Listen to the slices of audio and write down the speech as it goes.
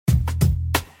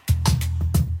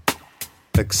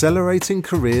Accelerating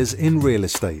Careers in Real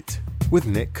Estate with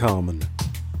Nick Carman.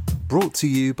 Brought to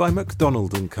you by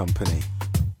McDonald & Company.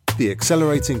 The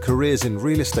Accelerating Careers in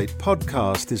Real Estate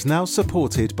podcast is now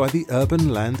supported by the Urban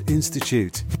Land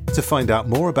Institute. To find out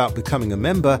more about becoming a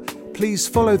member, please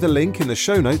follow the link in the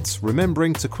show notes,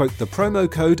 remembering to quote the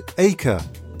promo code ACRE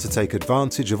to take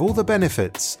advantage of all the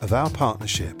benefits of our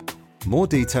partnership. More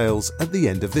details at the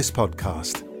end of this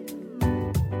podcast.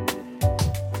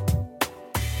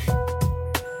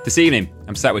 This evening,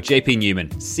 I'm sat with JP Newman,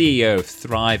 CEO of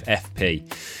Thrive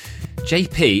FP.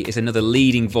 JP is another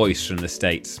leading voice from the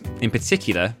States. In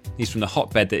particular, he's from the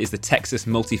hotbed that is the Texas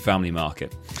multifamily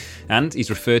market. And he's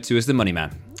referred to as the money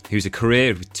man, who's a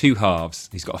career with two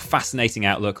halves. He's got a fascinating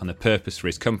outlook on the purpose for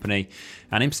his company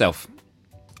and himself.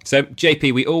 So,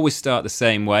 JP, we always start the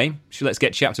same way. So let's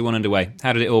get chapter one underway.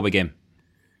 How did it all begin?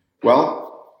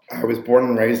 Well, I was born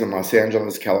and raised in Los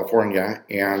Angeles, California,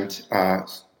 and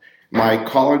my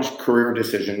college career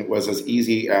decision was as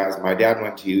easy as my dad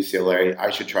went to UCLA. I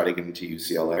should try to get into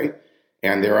UCLA.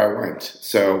 And there I went.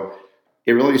 So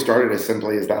it really started as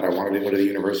simply as that. I wanted to go to the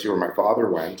university where my father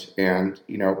went. And,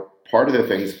 part of the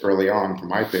things early on for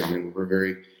my family, we were a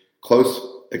very close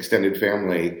extended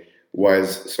family,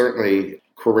 was certainly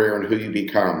career and who you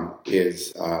become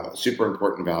is a super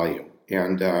important value.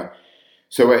 And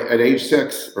so at age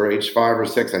 6 or age 5 or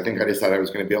 6, I think I decided I was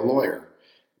going to be a lawyer,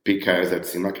 because it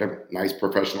seemed like a nice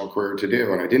professional career to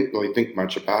do. And I didn't really think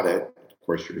much about it. Of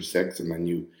course, you're 6 and then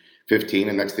you 15,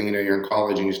 and next thing you know, you're in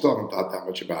college and you still haven't thought that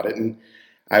much about it. And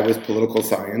I was political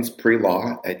science,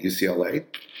 pre-law at UCLA.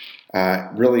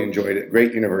 Really enjoyed it.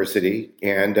 Great university.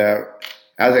 And as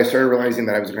I started realizing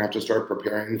that I was going to have to start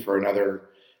preparing for another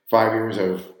 5 years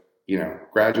of,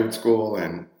 graduate school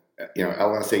and,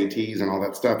 LSATs and all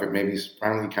that stuff, it made me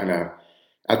finally kind of,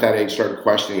 at that age, started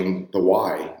questioning the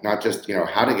why, not just,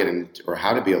 how to get into or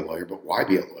how to be a lawyer, but why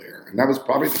be a lawyer. And that was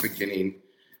probably the beginning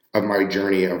of my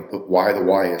journey of why the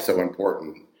why is so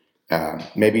important,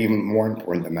 maybe even more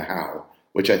important than the how,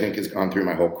 which I think has gone through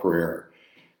my whole career.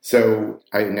 So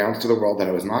I announced to the world that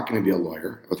I was not going to be a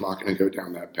lawyer. I was not going to go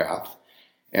down that path.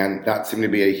 And that seemed to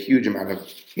be a huge amount of,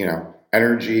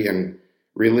 energy and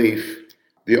relief.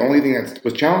 The only thing that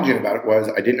was challenging about it was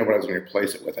I didn't know what I was going to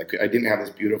replace it with. I didn't have this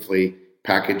beautifully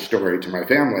packaged story to my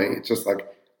family. It's just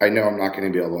like, I know I'm not going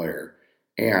to be a lawyer,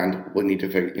 and we'll need to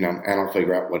figure, and I'll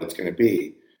figure out what it's going to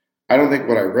be. I don't think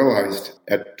what I realized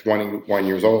at 21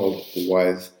 years old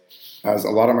was, as a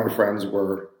lot of my friends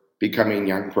were becoming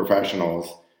young professionals,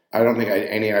 I don't think I had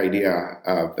any idea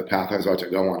of the path I was about to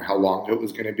go on, how long it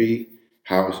was going to be,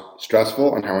 how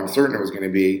stressful and how uncertain it was going to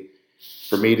be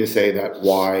for me to say that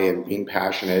why and being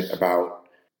passionate about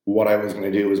what I was going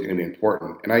to do was going to be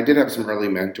important. And I did have some early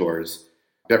mentors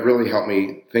that really helped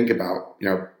me think about,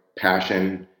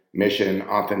 passion, mission,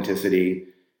 authenticity.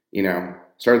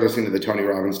 Started listening to the Tony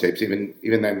Robbins tapes.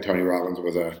 Even then, Tony Robbins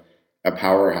was a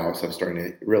powerhouse of starting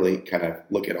to really kind of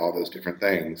look at all those different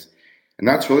things. And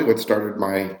that's really what started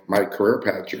my career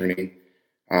path journey,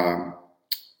 as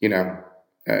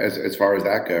far as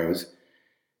that goes.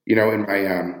 In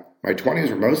my 20s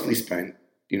were mostly spent,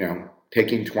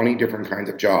 taking 20 different kinds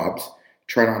of jobs,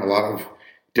 trying on a lot of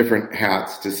different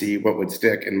hats to see what would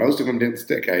stick. And most of them didn't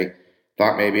stick. I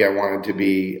thought maybe I wanted to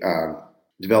be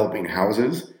developing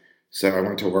houses. So I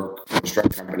went to work for a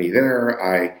construction company there.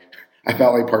 I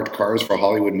valet parked cars for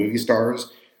Hollywood movie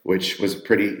stars, which was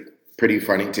pretty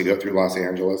funny to go through Los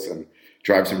Angeles and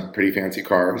drive some pretty fancy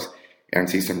cars and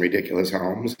see some ridiculous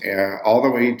homes, all the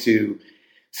way to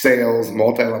sales,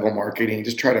 multi-level marketing,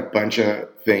 just tried a bunch of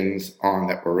things on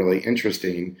that were really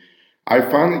interesting. I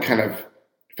finally kind of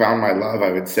found my love,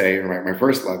 I would say, or my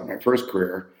first love, my first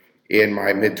career in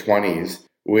my mid-20s,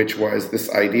 which was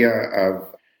this idea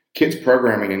of kids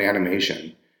programming and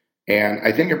animation. And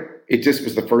I think it just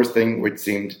was the first thing which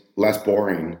seemed less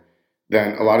boring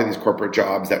than a lot of these corporate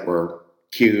jobs that were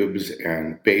cubes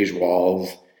and beige walls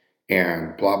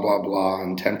and blah, blah, blah,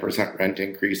 and 10% rent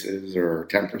increases or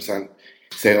 10%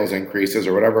 sales increases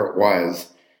or whatever it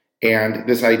was. And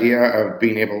this idea of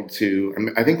being able to,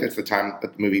 I think that's the time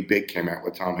that the movie Big came out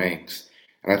with Tom Hanks.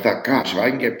 And I thought, gosh, if I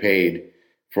can get paid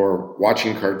for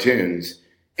watching cartoons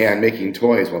and making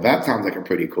toys, well, that sounds like a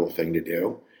pretty cool thing to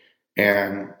do.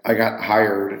 And I got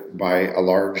hired by a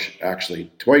large,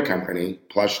 toy company,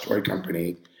 plush toy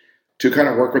company, to kind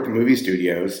of work with the movie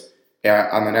studios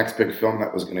on the next big film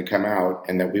that was going to come out,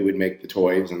 and that we would make the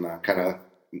toys and the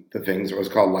things. It was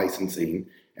called licensing,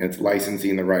 and it's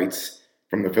licensing the rights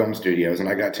from the film studios. And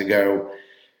I got to go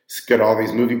to all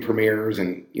these movie premieres,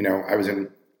 and I was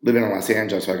living in Los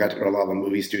Angeles, so I got to go to a lot of the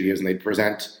movie studios, and they'd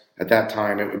present. At that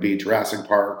time, it would be Jurassic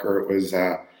Park, or it was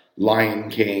Lion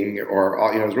King or,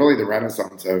 it was really the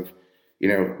renaissance of,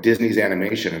 Disney's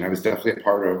animation. And I was definitely a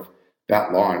part of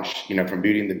that launch, from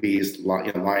Beauty and the Beast,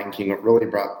 Lion King. It really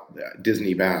brought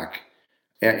Disney back.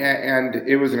 And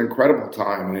it was an incredible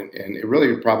time. And it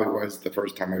really probably was the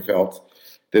first time I felt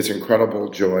this incredible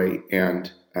joy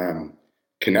and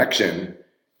connection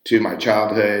to my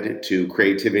childhood, to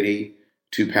creativity,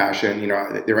 to passion.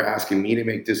 They were asking me to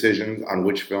make decisions on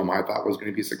which film I thought was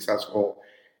going to be successful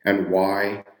and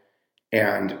why,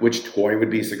 and which toy would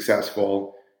be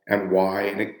successful and why.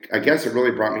 And I guess it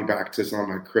really brought me back to some of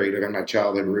my creative and my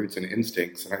childhood roots and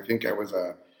instincts. And I think I was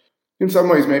in some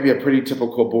ways, maybe a pretty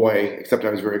typical boy, except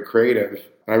I was very creative.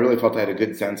 And I really felt I had a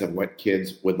good sense of what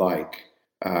kids would like.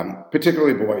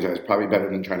 Particularly boys. I was probably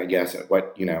better than trying to guess at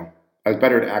what, I was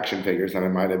better at action figures than I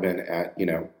might have been at,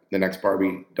 the next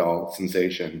Barbie doll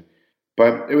sensation.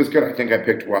 But it was good. I think I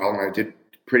picked well, and I did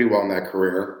pretty well in that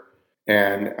career.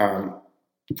 And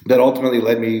that ultimately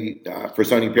led me for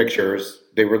Sony Pictures.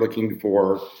 They were looking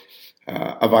for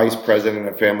a vice president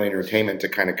of family entertainment to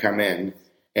kind of come in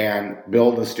and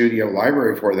build a studio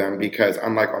library for them, because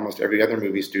unlike almost every other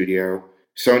movie studio,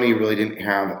 Sony really didn't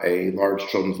have a large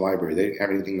children's library. They didn't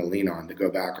have anything to lean on, to go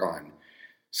back on.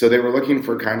 So they were looking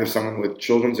for kind of someone with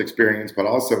children's experience, but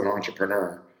also an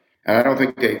entrepreneur. And I don't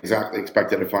think they exactly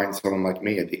expected to find someone like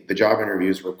me. The job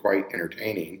interviews were quite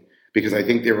entertaining, because I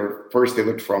think they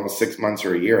looked for almost 6 months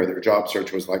or a year. Their job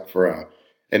search was like for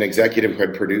an executive who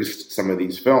had produced some of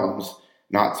these films,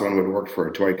 not someone who had worked for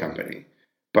a toy company.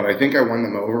 But I think I won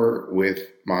them over with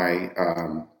my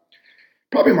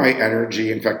probably my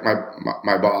energy. In fact,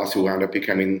 my boss, who wound up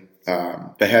becoming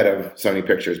the head of Sony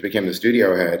Pictures, became the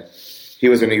studio head. He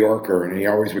was a New Yorker, and he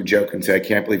always would joke and say, "I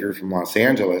can't believe you're from Los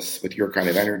Angeles with your kind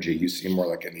of energy. You seem more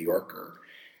like a New Yorker."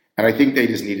 And I think they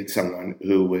just needed someone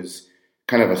who was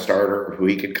kind of a starter, who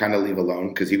he could kind of leave alone,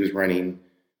 because he was running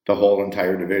the whole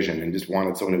entire division, and just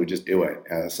wanted someone who would just do it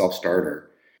as a self-starter.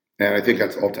 And I think I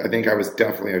think I was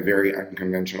definitely a very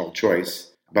unconventional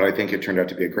choice, but I think it turned out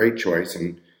to be a great choice.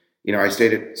 And, I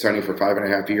stayed at Sony for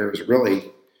 5.5 years,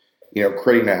 really,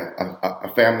 creating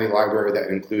a family library that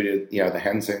included, the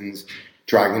Hensons,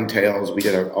 Dragon Tales. We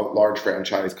did a large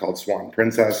franchise called Swan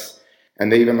Princess,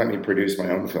 and they even let me produce my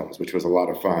own films, which was a lot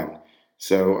of fun.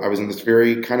 So I was in this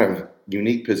very kind of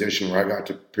unique position where I got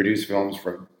to produce films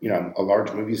for, a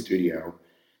large movie studio.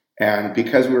 And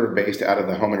because we were based out of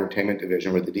the home entertainment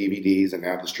division where the DVDs and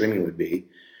now the streaming would be,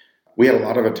 we had a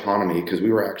lot of autonomy, because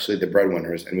we were actually the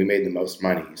breadwinners and we made the most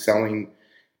money.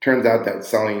 Turns out that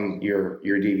selling your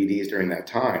DVDs during that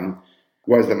time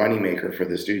was the moneymaker for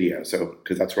the studio. So,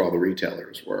 because that's where all the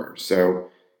retailers were. So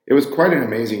it was quite an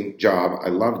amazing job. I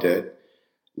loved it.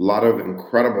 A lot of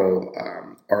incredible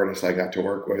artists I got to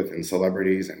work with, and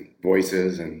celebrities and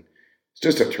voices, and it's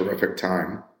just a terrific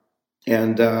time.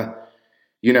 And,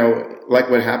 like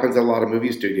what happens at a lot of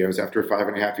movie studios, after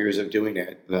 5.5 years of doing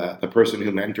it, the person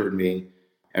who mentored me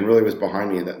and really was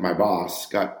behind me, that my boss,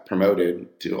 got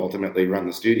promoted to ultimately run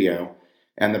the studio.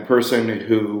 And the person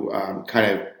who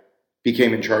kind of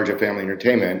became in charge of family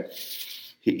entertainment,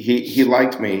 he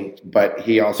liked me, but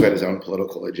he also had his own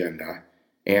political agenda.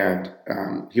 And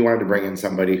he wanted to bring in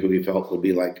somebody who he felt would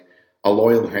be like a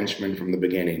loyal henchman from the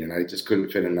beginning. And I just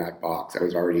couldn't fit in that box. I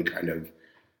was already kind of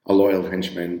a loyal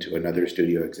henchman to another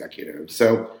studio executive.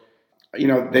 So,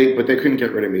 they couldn't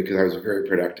get rid of me because I was very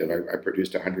productive. I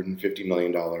produced a $150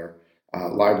 million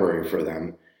library for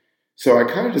them. So I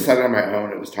kind of decided on my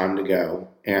own it was time to go.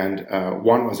 And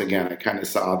one was, again, I kind of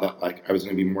saw that I was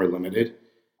going to be more limited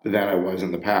than I was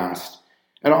in the past.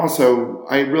 And also,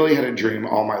 I really had a dream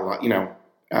all my life,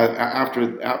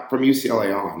 from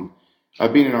UCLA on,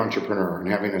 of being an entrepreneur and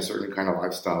having a certain kind of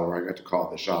lifestyle where I got to call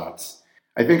the shots.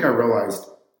 I think I realized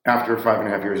after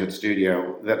 5.5 years at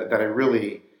studio that I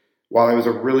really, while I was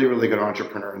a really, really good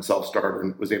entrepreneur and self-starter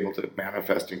and was able to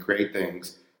manifest and create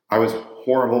things, I was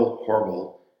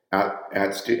horrible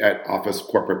at office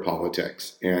corporate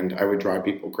politics. And I would drive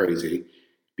people crazy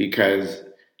because,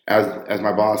 as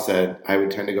my boss said, I would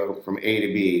tend to go from A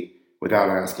to B without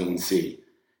asking C.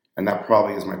 And that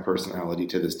probably is my personality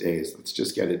to this day, is let's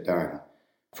just get it done,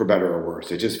 for better or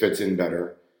worse. It just fits in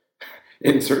better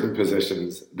in certain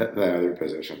positions than other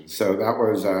positions. So that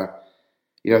was,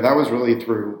 that was really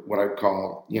through what I'd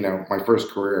call, my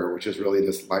first career, which is really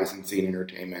this licensing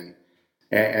entertainment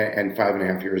and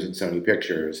 5.5 years at Sony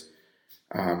Pictures.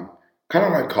 Kind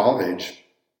of like college,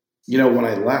 when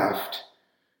I left,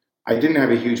 I didn't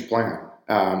have a huge plan.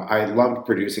 I loved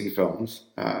producing films,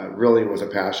 really was a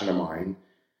passion of mine.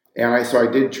 And so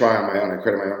I did try on my own. I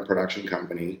created my own production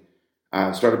company,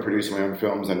 started producing my own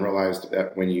films, and realized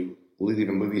that when you leave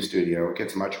a movie studio, it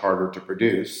gets much harder to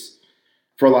produce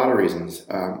for a lot of reasons,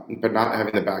 but not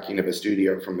having the backing of a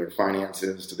studio, from their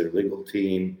finances to their legal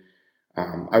team.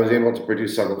 I was able to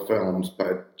produce several films,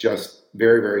 but just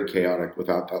very, very chaotic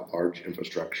without that large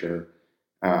infrastructure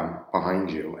behind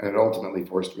you. And it ultimately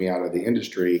forced me out of the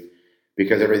industry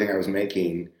because everything I was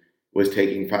making was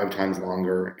taking 5 times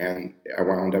longer, and I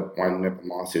wound up in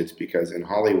lawsuits because in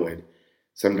Hollywood,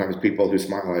 sometimes people who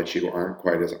smile at you aren't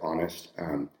quite as honest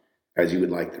as you would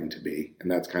like them to be.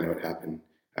 And that's kind of what happened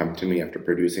to me after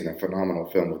producing a phenomenal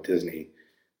film with Disney.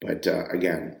 But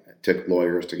again, it took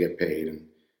lawyers to get paid and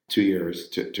 2 years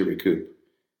to recoup.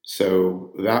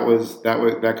 So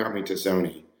that got me to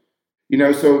Sony.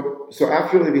 So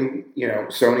after leaving,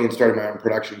 Sony and started my own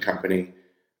production company,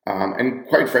 and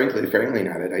quite frankly, failing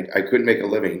at it, I couldn't make a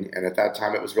living. And at that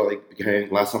time, it was really becoming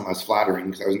less and less flattering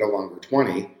because I was no longer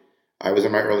 20. I was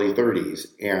in my early 30s,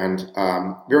 and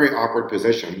very awkward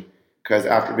position because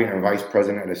after being a vice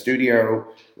president at a studio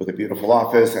with a beautiful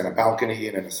office and a balcony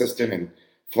and an assistant and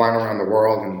flying around the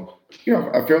world and,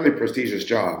 a fairly prestigious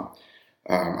job,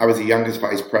 I was the youngest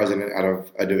vice president out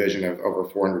of a division of over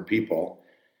 400 people.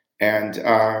 And,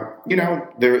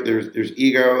 there's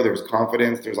ego, there's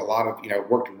confidence, there's a lot of,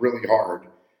 worked really hard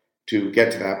to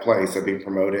get to that place of being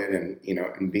promoted and,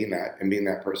 and being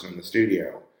that person in the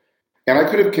studio. And I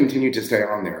could have continued to stay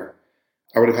on there.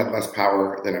 I would have had less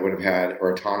power than I would have had,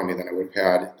 or autonomy than I would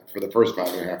have had for the first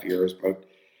 5.5 years. But,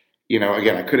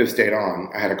 again, I could have stayed on.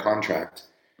 I had a contract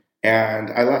and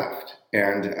I left.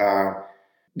 And,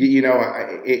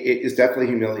 it is definitely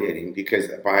humiliating because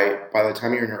by the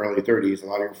time you're in your early 30s, a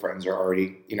lot of your friends are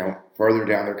already, further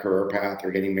down their career path.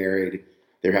 They're getting married,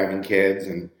 they're having kids.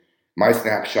 And my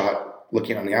snapshot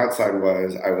looking on the outside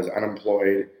was I was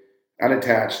unemployed,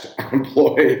 unattached,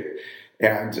 unemployed.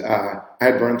 And I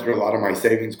had burned through a lot of my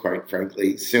savings, quite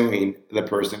frankly, suing the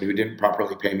person who didn't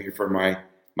properly pay me for my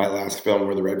last film,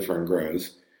 Where the Red Fern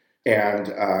Grows. And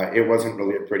it wasn't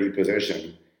really a pretty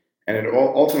position. And it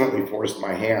ultimately forced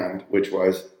my hand, which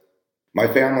was my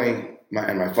family,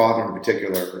 and my father in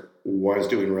particular, was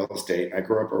doing real estate. I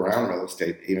grew up around real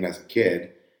estate even as a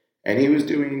kid. And he was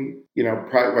doing,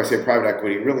 private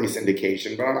equity, really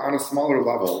syndication, but on a smaller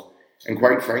level. And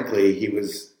quite frankly, he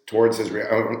was towards his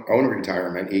own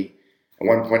retirement. He, at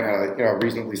one point, had a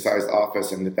reasonably sized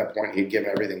office. And at that point, he'd given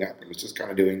everything up and was just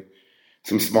kind of doing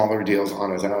some smaller deals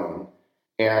on his own.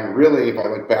 And really, if I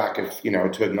look back,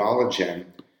 to acknowledge him,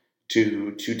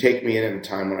 to take me in at a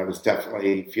time when I was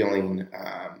definitely feeling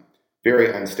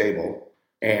very unstable,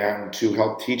 and to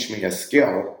help teach me a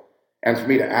skill, and for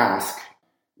me to ask,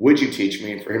 would you teach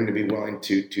me? And for him to be willing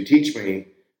to teach me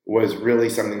was really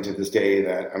something to this day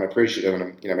that I'm appreciative.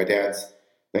 And my dad's,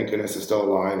 thank goodness, is still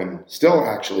alive and still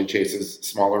actually chases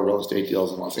smaller real estate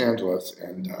deals in Los Angeles.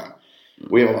 And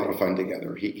we have a lot of fun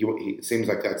together. He it seems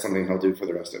like that's something he'll do for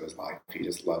the rest of his life. He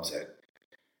just loves it.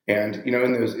 And,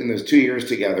 in those 2 years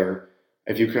together,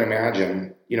 if you can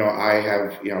imagine, I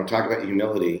have, talk about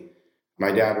humility.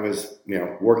 My dad was,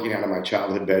 working out of my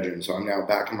childhood bedroom. So I'm now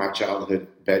back in my childhood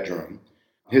bedroom.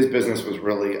 His business was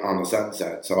really on the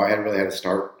sunset. So I had really had to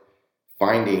start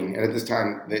finding, and at this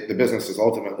time, the business is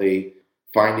ultimately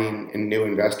finding new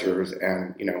investors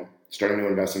and, starting to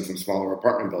invest in some smaller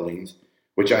apartment buildings,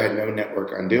 which I had no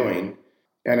network on doing.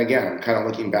 And again, kind of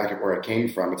looking back at where I came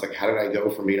from, it's like, how did I go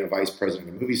from being a vice president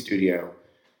of a movie studio,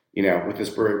 with this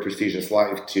very prestigious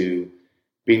life, to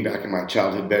being back in my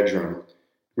childhood bedroom,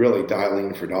 really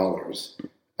dialing for dollars,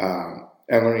 and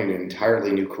learning an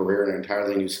entirely new career and an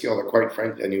entirely new skill that, quite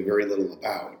frankly, I knew very little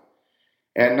about.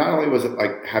 And not only was it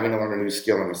like having to learn a new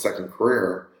skill in a second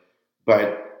career,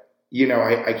 but,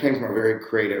 I came from a very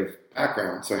creative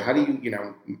background. So how do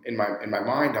you, in my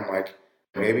mind, I'm like,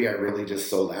 maybe I really just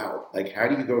sold out. Like, how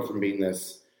do you go from being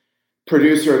this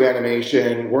producer of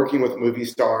animation, working with movie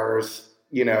stars,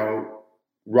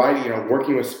 writing,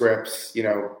 working with scripts,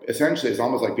 essentially it's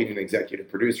almost like being an executive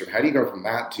producer. How do you go from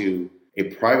that to a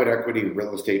private equity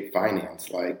real estate finance?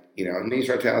 And then you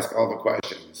start to ask all the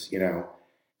questions,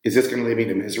 is this going to lead me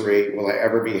to misery? Will I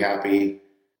ever be happy?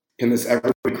 Can this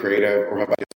ever be creative, or have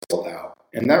I just sold out?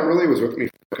 And that really was with me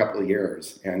for a couple of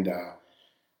years. And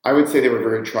I would say they were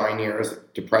very trying years,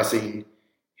 depressing,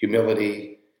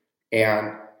 humility,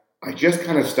 and I just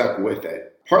kind of stuck with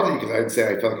it. Partly because I'd say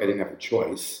I felt like I didn't have a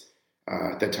choice.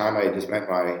 At the time, I had just met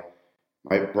my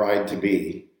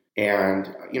bride-to-be.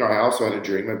 And, I also had a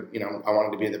dream of, I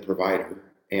wanted to be the provider.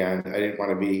 And I didn't want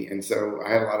to be. And so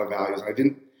I had a lot of values. I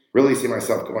didn't really see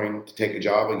myself going to take a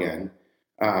job again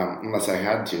unless I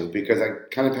had to, because I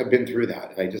kind of had been through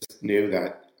that. And I just knew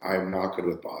that I'm not good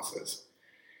with bosses.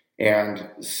 And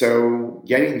so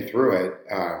getting through it,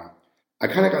 I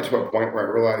kind of got to a point where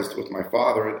I realized with my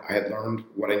father, I had learned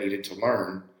what I needed to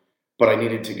learn, but I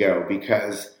needed to go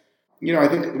because, I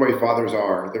think the way fathers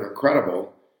are, they're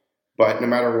incredible, but no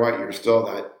matter what, you're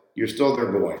still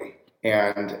their boy.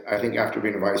 And I think after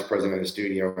being a vice president of the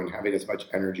studio and having as much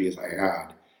energy as I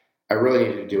had, I really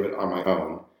needed to do it on my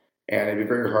own. And it'd be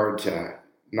very hard to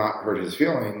not hurt his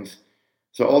feelings.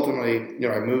 So ultimately,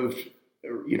 I moved,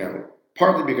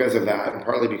 partly because of that and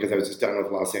partly because I was just done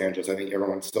with Los Angeles. I think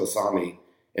everyone still saw me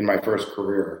in my first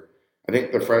career. I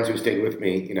think the friends who stayed with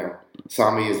me, saw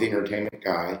me as the entertainment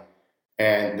guy.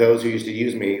 And those who used to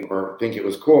use me or think it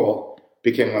was cool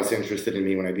became less interested in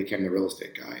me when I became the real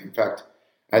estate guy. In fact,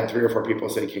 I had 3 or 4 people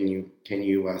say, can you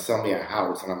sell me a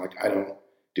house? And I'm like, I don't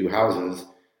do houses.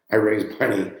 I raise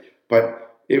money.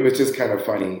 But it was just kind of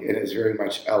funny. It is very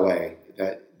much LA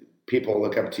that people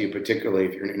look up to you, particularly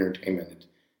if you're in entertainment. It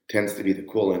tends to be the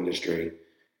cool industry.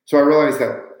 So I realized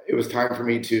that it was time for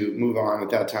me to move on at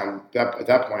that time. At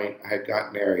that point, I had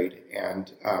gotten married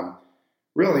and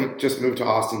really just moved to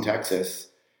Austin, Texas.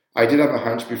 I did have a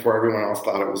hunch before everyone else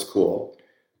thought it was cool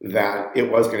that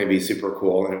it was going to be super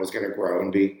cool and it was going to grow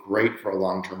and be great for a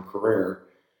long-term career.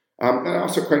 And I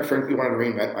also, quite frankly, wanted to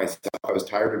reinvent myself. I was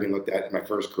tired of being looked at in my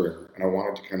first career, and I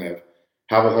wanted to kind of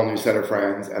have a whole new set of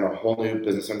friends and a whole new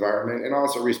business environment, and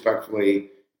also respectfully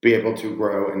be able to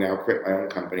grow and now create my own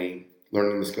company,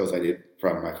 learning the skills I did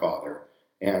from my father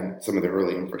and some of the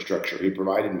early infrastructure he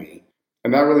provided me.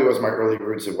 And that really was my early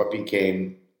roots of what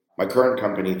became my current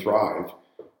company, Thrive,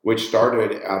 which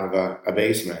started out of a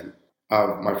basement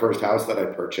of my first house that I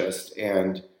purchased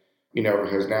and,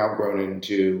 has now grown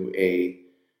into a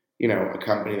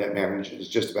company that manages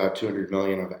just about $200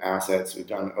 million of assets. We've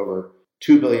done over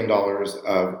 $2 billion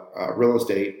of real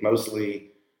estate, mostly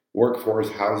workforce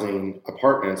housing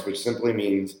apartments, which simply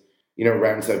means,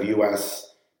 rents of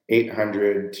US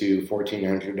 $800 to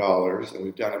 $1,400. And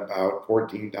we've done about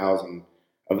 14,000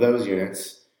 of those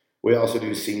units. We also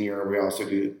do senior.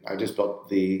 I just built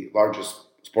the largest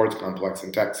sports complex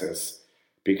in Texas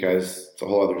because it's a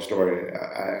whole other story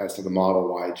as to the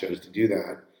model why I chose to do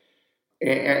that.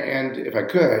 And if I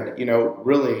could,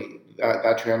 really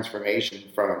that transformation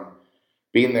from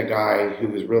being the guy who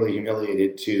was really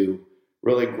humiliated to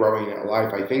really growing in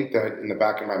life, I think that in the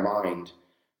back of my mind,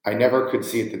 I never could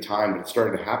see at the time, but it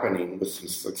started happening with some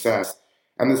success.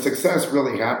 And the success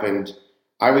really happened,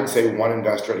 I would say, one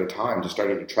investor at a time, just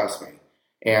starting to trust me.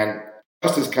 And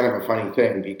trust is kind of a funny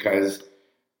thing because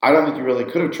I don't think you really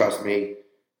could have trusted me,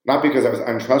 not because I was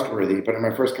untrustworthy, but in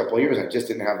my first couple of years, I just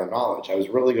didn't have the knowledge. I was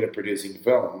really good at producing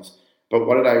films, but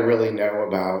what did I really know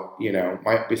about,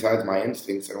 besides my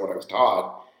instincts and what I was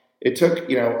taught? It took,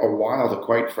 a while to,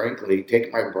 quite frankly,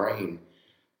 take my brain,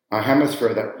 a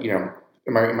hemisphere that,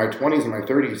 in my 20s and my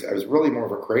 30s, I was really more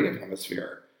of a creative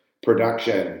hemisphere,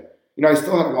 production. I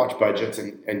still had to watch budgets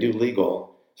and do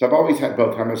legal. So I've always had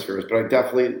both hemispheres, but I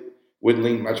definitely would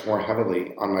lean much more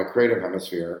heavily on my creative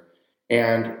hemisphere.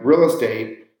 And real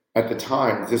estate at the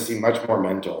time just seemed much more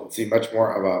mental. It seemed much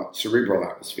more of a cerebral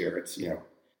atmosphere. It's,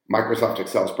 Microsoft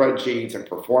Excel spreadsheets and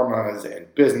performas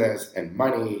and business and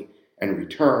money and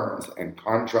returns and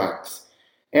contracts.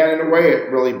 And in a way, it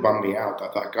really bummed me out.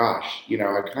 I thought, gosh,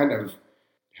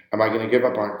 am I going to give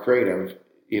up on creative,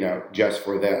 just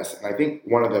for this? And I think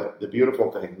one of the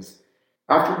beautiful things,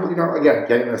 after, again,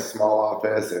 getting a small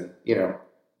office and,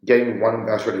 getting one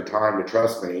investor at a time to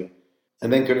trust me,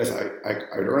 and thank goodness I'd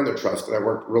earned their trust because I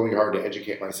worked really hard to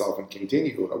educate myself and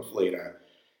continue, hopefully, to,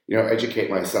 educate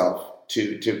myself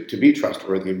to be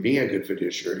trustworthy and be a good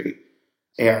fiduciary.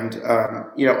 And,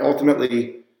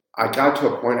 ultimately, I got to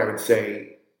a point, I would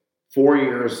say, 4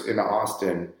 years in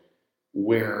Austin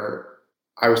where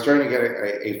I was starting to get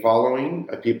a following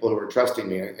of people who were trusting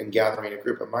me and gathering a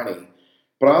group of money.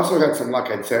 But I also had some luck.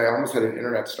 I'd say I almost had an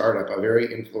internet startup, a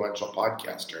very influential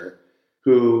podcaster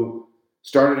who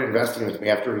started investing with me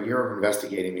after a year of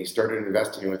investigating me, started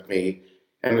investing with me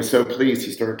and was so pleased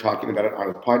he started talking about it on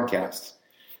his podcast.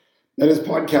 And his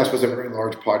podcast was a very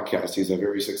large podcast. He's a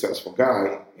very successful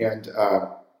guy. And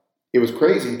it was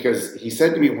crazy because he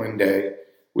said to me one day,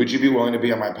 would you be willing to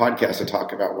be on my podcast to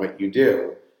talk about what you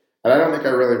do? And I don't think I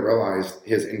really realized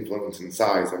his influence and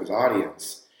size of his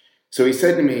audience. So he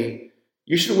said to me,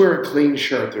 you should wear a clean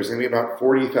shirt. There's going to be about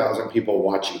 40,000 people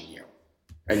watching you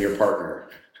and your partner.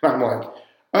 And I'm like,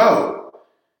 oh.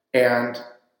 And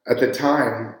at the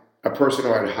time, a person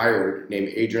who I'd hired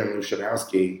named Adrian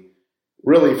Lushanowski,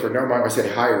 really for no money, I say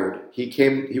hired,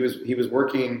 he was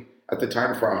working at the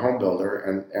time for a home builder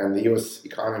and the U.S.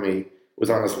 economy was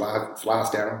on its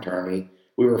last downturn.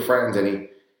 We were friends and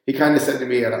he kind of said to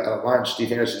me at a lunch, do you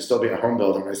think I should still be a home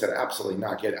builder? And I said, absolutely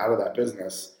not. Get out of that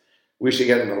business. we should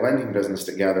get in the lending business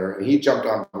together. And he jumped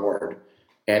on board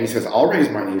and he says, I'll raise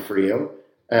money for you.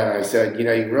 And I said, you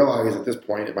realize at this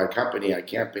point in my company, I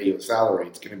can't pay you a salary.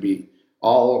 It's going to be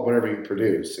all whatever you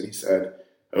produce. And he said,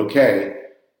 okay.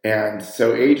 And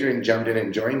so Adrian jumped in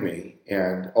and joined me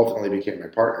and ultimately became my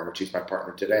partner, which he's my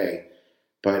partner today.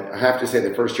 But I have to say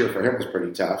the first year for him was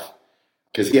pretty tough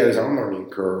because he had his own learning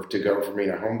curve to go from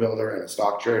being a home builder and a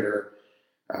stock trader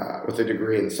with a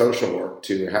degree in social work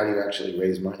to how do you actually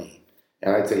raise money.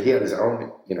 And I'd say he had his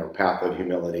own, path of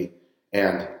humility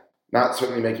and not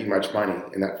certainly making much money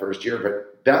in that first year,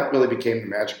 but that really became the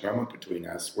magic moment between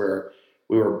us where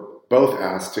we were both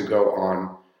asked to go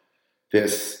on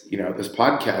this, this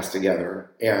podcast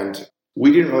together. And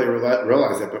we didn't really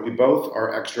realize it, but we both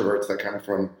are extroverts that come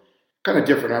from kind of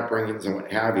different upbringings and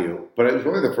what have you. But it was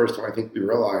really the first time I think we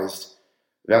realized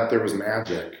that there was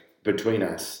magic between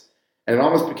us. And it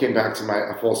almost became back to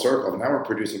a full circle. Now we're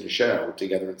producing a show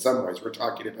together in some ways. We're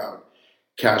talking about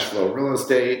cash flow real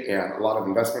estate and a lot of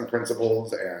investment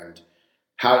principles and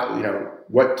how,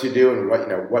 what to do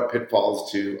and what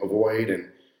pitfalls to avoid. And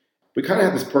we kind of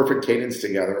had this perfect cadence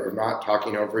together of not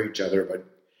talking over each other, but,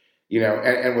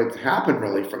 and what happened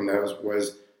really from those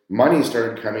was money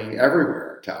started coming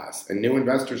everywhere to us and new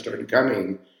investors started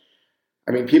coming.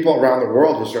 I mean, people around the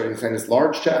world were starting to send us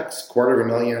large checks,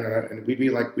 $250,000,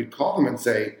 and we'd call them and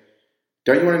say,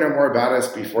 don't you want to know more about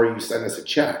us before you send us a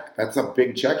check? That's a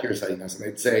big check you're sending us. And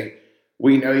they'd say,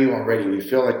 we know you already. We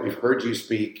feel like we've heard you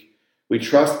speak. We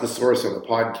trust the source of the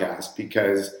podcast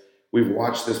because we've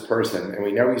watched this person and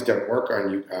we know he's done work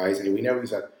on you guys. And we know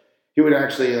he would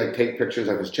actually take pictures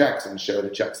of his checks and show the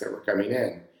checks that were coming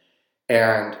in.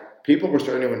 And people were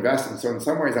starting to invest. And so in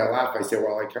some ways I laugh. I say,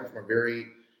 well, I come from a very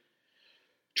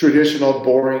traditional,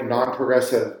 boring,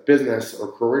 non-progressive business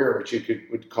or career, which you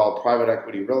would call private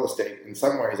equity real estate. In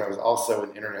some ways, I was also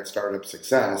an internet startup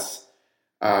success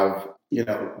of,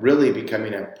 really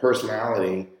becoming a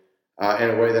personality in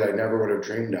a way that I never would have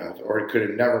dreamed of or could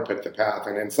have never picked the path.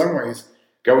 And in some ways,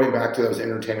 going back to those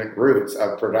entertainment roots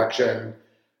of production,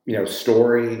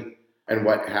 story and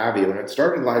what have you. And it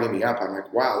started lighting me up. I'm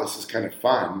like, wow, this is kind of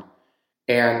fun.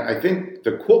 And I think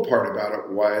the cool part about it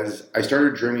was I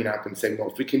started dreaming up and saying, well,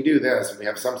 if we can do this and we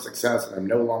have some success and I'm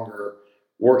no longer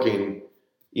working,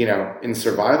 in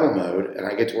survival mode and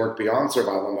I get to work beyond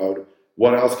survival mode,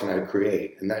 what else can I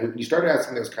create? And then you start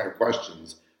asking those kind of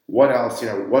questions. What else,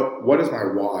 what is my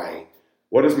why?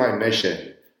 What is my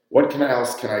mission? What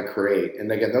else can I create?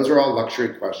 And again, those are all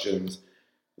luxury questions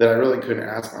that I really couldn't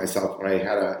ask myself when I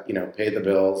had to, pay the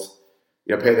bills,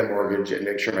 pay the mortgage and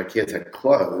make sure my kids had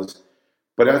clothes.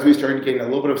 But as we started getting a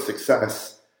little bit of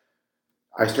success,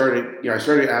 I started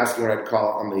asking what I'd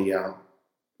call on the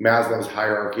Maslow's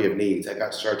hierarchy of needs. I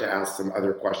got to start to ask some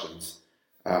other questions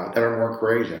that are more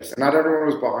courageous. And not everyone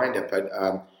was behind it, but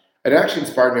it actually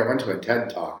inspired me. I went to a TED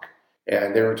Talk,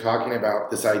 and they were talking about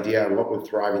this idea of what would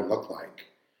thriving look like.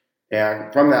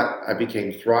 And from that, I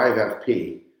became Thrive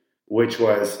FP, which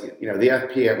was, the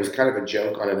FP, it was kind of a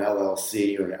joke on an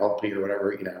LLC or an LP or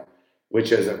whatever,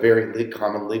 which is a very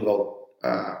common legal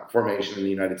formation in the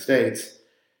United States.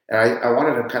 And I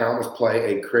wanted to kind of almost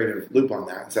play a creative loop on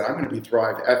that and said, I'm going to be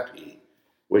Thrive FP,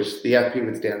 which the FP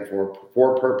would stand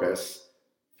for purpose,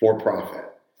 for profit.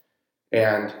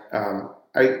 And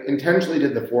I intentionally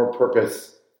did the for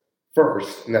purpose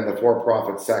first and then the for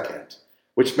profit second,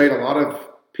 which made a lot of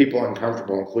people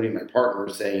uncomfortable, including my partner,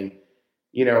 saying,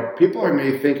 people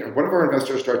may think, what if our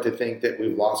investors start to think that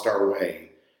we've lost our way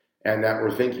and that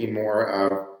we're thinking more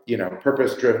of,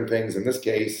 purpose-driven things. In this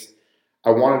case,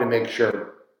 I wanted to make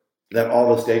sure that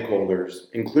all the stakeholders,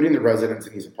 including the residents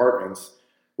in these apartments,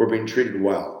 were being treated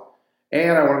well.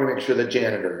 And I wanted to make sure the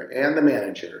janitor and the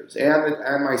managers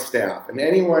and my staff and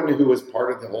anyone who was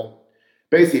part of the whole,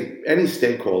 basically any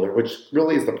stakeholder, which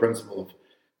really is the principle of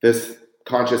this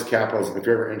conscious capitalism. If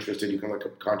you're ever interested, you can look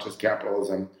up conscious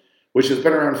capitalism, which has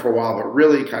been around for a while, but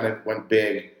really kind of went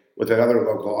big with another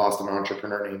local Austin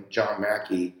entrepreneur named John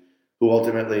Mackey, who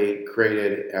ultimately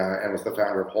created and was the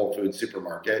founder of Whole Foods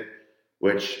Supermarket,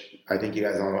 which I think you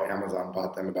guys all know Amazon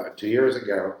bought them about 2 years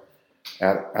ago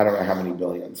at I don't know how many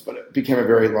billions, but it became a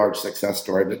very large success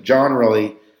story. But John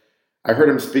really, I heard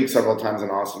him speak several times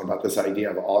in Austin about this idea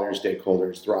of all your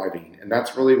stakeholders thriving. And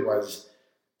that's really was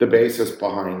the basis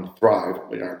behind Thrive,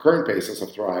 our current basis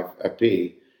of Thrive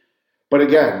FP. But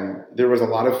again, there was a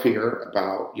lot of fear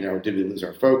about, did we lose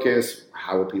our focus?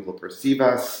 How will people perceive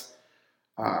us?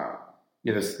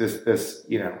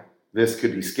 This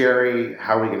could be scary.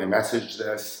 How are we going to message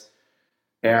this?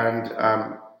 And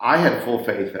I had full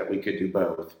faith that we could do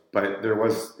both, but it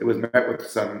was met with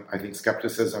some, I think,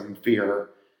 skepticism, fear,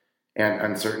 and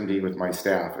uncertainty with my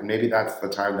staff. And maybe that's the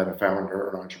time that a founder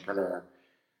or an entrepreneur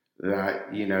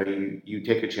that, you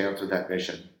take a chance with that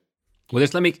mission. Well,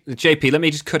 JP, let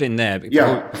me just cut in there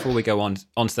before we go on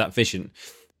onto that vision.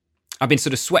 I've been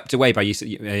sort of swept away by you.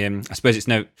 I suppose it's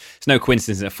no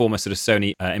coincidence that a former sort of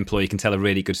Sony employee can tell a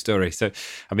really good story. So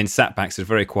I've been sat back sort of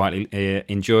very quietly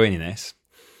enjoying this.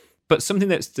 But something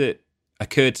that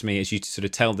occurred to me as you sort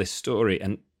of tell this story,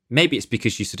 and maybe it's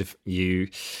because you,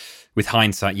 with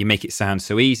hindsight, you make it sound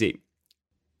so easy.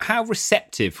 How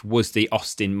receptive was the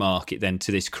Austin market then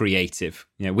to this creative,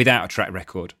 without a track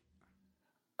record?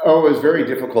 Oh, it was very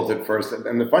difficult at first.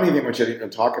 And the funny thing, which I didn't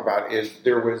talk about, is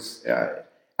there was...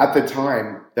 at the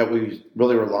time that we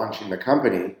really were launching the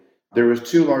company, there was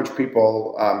two large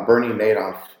people. Bernie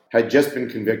Madoff had just been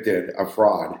convicted of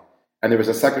fraud, and there was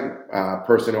a second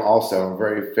person who also, a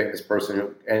very famous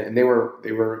person, and they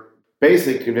were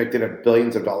basically convicted of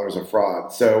billions of dollars of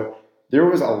fraud. So there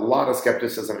was a lot of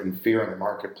skepticism and fear in the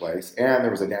marketplace, and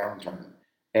there was a downturn.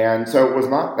 And so it was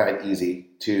not that easy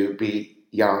to be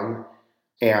young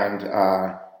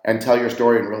and tell your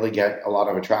story and really get a lot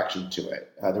of attraction to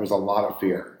it. There was a lot of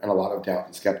fear and a lot of doubt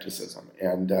and skepticism.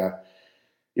 And,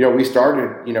 we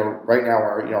started, right now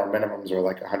our minimums are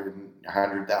like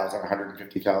 100,000,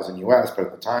 150,000 US, but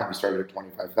at the time we started at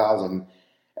 25,000.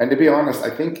 And to be honest, I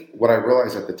think what I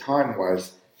realized at the time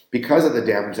was because of the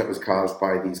damage that was caused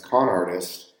by these con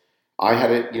artists, I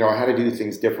had to do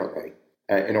things differently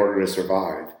in order to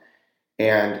survive.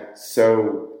 And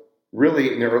so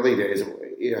really in the early days,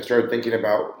 I started thinking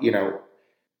about,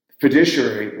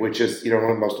 fiduciary, which is, one of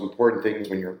the most important things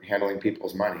when you're handling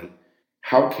people's money.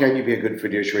 How can you be a good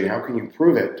fiduciary? How can you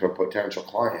prove it to a potential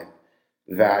client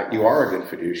that you are a good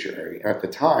fiduciary? And at the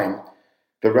time,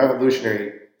 the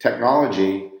revolutionary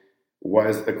technology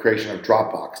was the creation of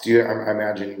Dropbox. I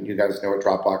imagine you guys know what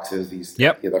Dropbox is,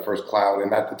 Yep. The first cloud.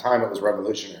 And at the time, it was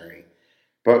revolutionary.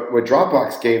 But what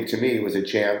Dropbox gave to me was a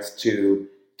chance to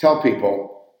tell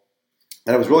people,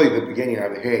 and it was really the beginning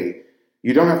of, hey,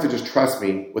 you don't have to just trust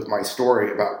me with my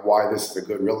story about why this is a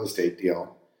good real estate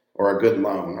deal or a good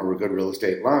loan or a good real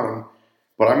estate loan,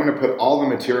 but I'm going to put all the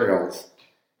materials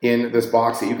in this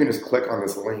box that you can just click on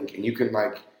this link and you can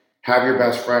have your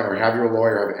best friend or have your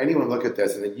lawyer, have anyone look at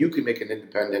this, and then you can make an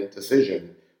independent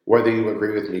decision whether you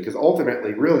agree with me. Because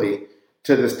ultimately, really,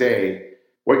 to this day,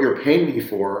 what you're paying me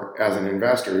for as an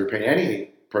investor, you're paying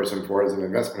any person for as an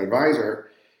investment advisor,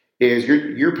 is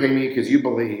you're paying me because you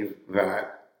believe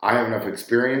that I have enough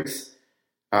experience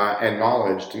and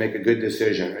knowledge to make a good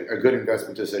decision, a good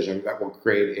investment decision that will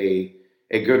create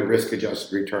a good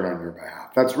risk-adjusted return on your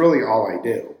behalf. That's really all I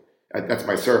do. That's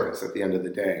my service at the end of the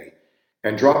day.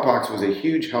 And Dropbox was a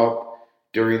huge help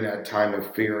during that time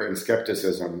of fear and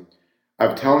skepticism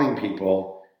of telling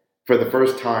people for the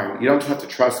first time, you don't just have to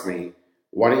trust me.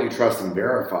 Why don't you trust and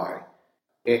verify?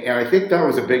 And I think that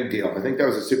was a big deal. I think that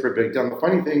was a super big deal. And the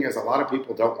funny thing is a lot of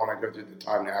people don't want to go through the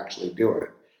time to actually do it.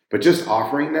 But just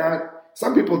offering that,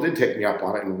 some people did take me up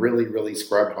on it and really, really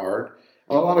scrubbed hard.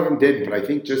 And a lot of them didn't. But I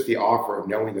think just the offer of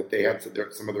knowing that they had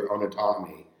some of their own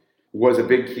autonomy was a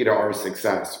big key to our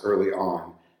success early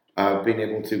on, being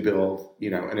able to build,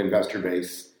 an investor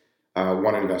base,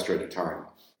 one investor at a time.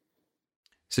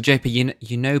 So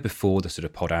JP, before the sort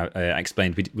of pod, I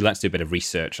explained we like to do a bit of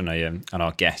research on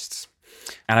our guests.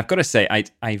 And I've got to say,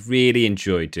 I really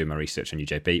enjoyed doing my research on you,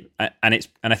 JP, and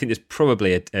I think there's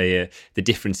probably the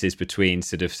differences between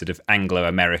sort of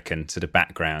Anglo-American sort of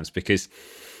backgrounds, because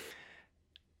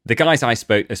the guys I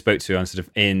spoke to on sort of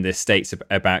in the States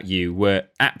about you were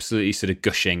absolutely sort of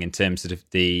gushing in terms of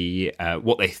the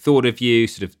what they thought of you,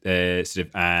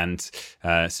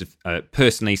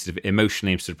 personally, sort of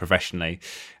emotionally, sort of professionally.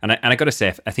 And I got to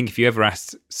say, I think if you ever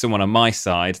asked someone on my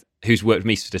side who's worked with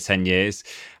me for 10 years,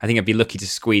 I think I'd be lucky to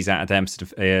squeeze out of them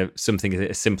sort of something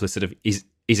as simple as sort of he's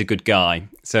a good guy.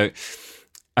 So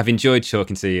I've enjoyed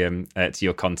talking to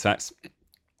your contacts.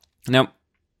 Now,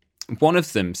 one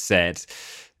of them said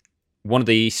one of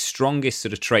the strongest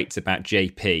sort of traits about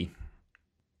JP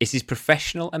is his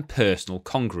professional and personal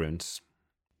congruence.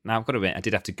 Now, I've got to admit, I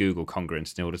did have to Google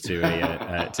congruence in order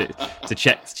to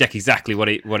check exactly what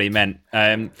he meant.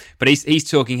 But he's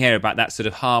talking here about that sort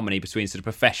of harmony between sort of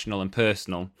professional and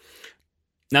personal.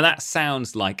 Now, that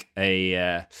sounds like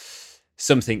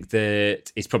something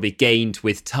that is probably gained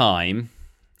with time,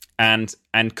 and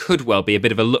could well be a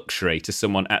bit of a luxury to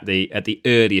someone at the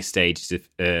earlier stages of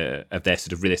their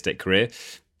sort of real estate career.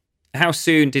 How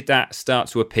soon did that start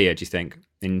to appear, do you think,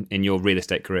 in your real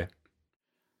estate career?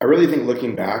 I really think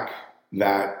looking back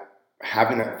that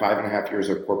having that 5.5 years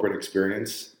of corporate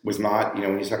experience was not,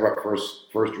 when you talk about first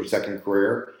or second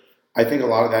career, I think a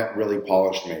lot of that really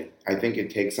polished me. I think it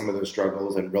takes some of those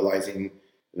struggles and realizing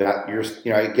that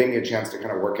it gave me a chance to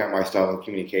kind of work out my style of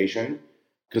communication.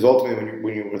 Because ultimately,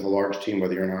 when you're with a large team,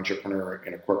 whether you're an entrepreneur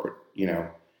in a corporate,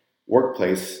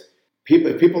 workplace,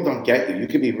 if people don't get you, you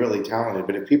could be really talented,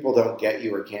 but if people don't get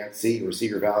you or can't see you or see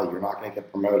your value, you're not going to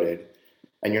get promoted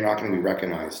and you're not going to be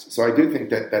recognized. So I do think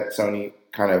that Sony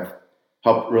kind of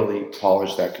helped really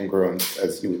polish that congruence,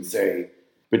 as you would say,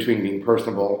 between being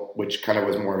personable, which kind of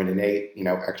was more of an innate,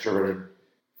 extroverted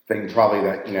thing, probably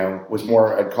that, was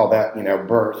more, I'd call that,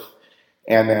 birth.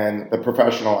 And then the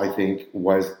professional, I think,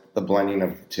 was the blending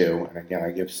of the two. And again,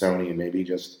 I give Sony and maybe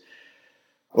just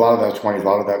a lot of those 20s, a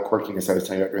lot of that quirkiness I was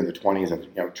telling you about during the 20s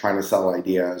of, trying to sell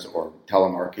ideas or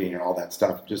telemarketing and all that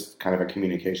stuff, just kind of a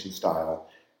communication style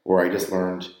where I just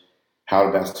learned how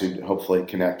best to hopefully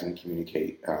connect and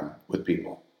communicate with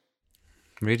people.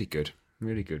 Really good.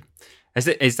 Really good. Has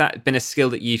that been a skill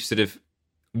that you've sort of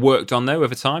worked on though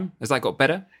over time? Has that got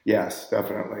better? Yes,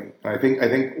 definitely. I think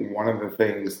one of the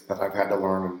things that I've had to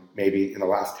learn maybe in the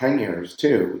last 10 years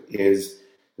too is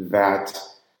that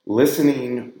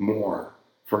listening more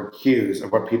for cues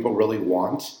of what people really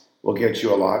want will get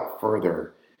you a lot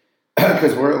further.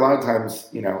 Because we're a lot of times,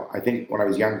 I think when I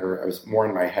was younger, I was more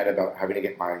in my head about having to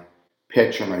get my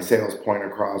pitch or my sales point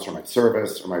across or my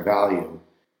service or my value.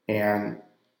 And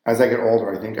as I get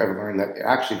older, I think I've learned that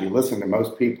actually if you listen to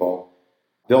most people,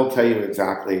 they'll tell you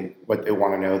exactly what they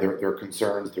want to know, their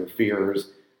concerns, their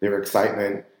fears, their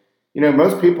excitement.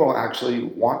 Most people actually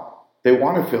want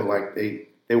to feel like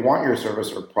they want your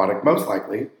service or product. Most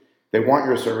likely, they want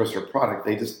your service or product.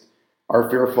 They just are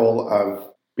fearful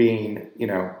of being,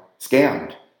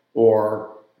 scammed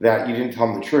or that you didn't tell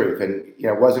them the truth and,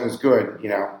 it wasn't as good.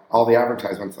 All the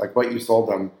advertisements, like what you sold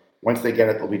them, once they get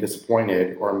it, they'll be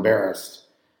disappointed or embarrassed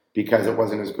because it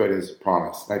wasn't as good as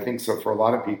promised. And I think so for a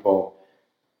lot of people,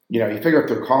 you figure if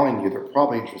they're calling you, they're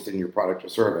probably interested in your product or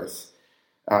service.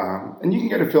 And you can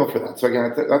get a feel for that. So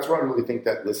again, that's where I really think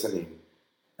that listening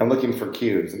and looking for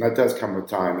cues, and that does come with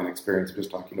time and experience, just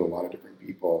talking to a lot of different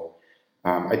people.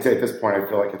 I'd say at this point, I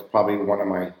feel like it's probably one of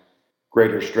my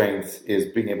greater strengths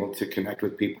is being able to connect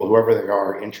with people, whoever they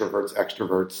are, introverts,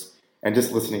 extroverts, and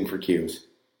just listening for cues.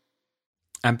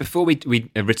 And before we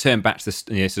return back to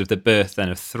the sort of the birth then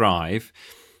of Thrive,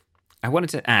 I wanted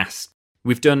to ask,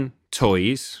 we've done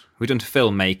toys, we've done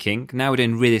filmmaking, now we're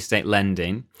doing real estate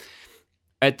lending.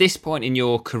 At this point in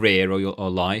your career or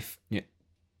life,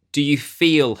 do you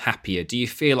feel happier? Do you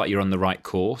feel like you're on the right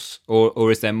course,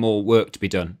 or is there more work to be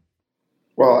done?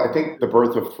 Well, I think the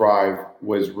birth of Thrive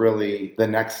was really the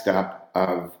next step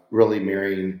of really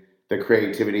marrying the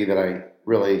creativity that I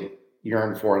really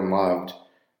yearned for and loved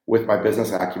with my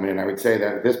business acumen. And I would say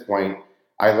that at this point,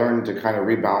 I learned to kind of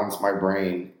rebalance my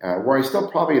brain, where I still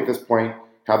probably at this point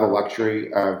have the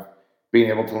luxury of being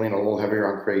able to lean a little heavier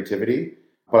on creativity,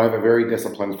 but I have a very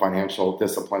disciplined financial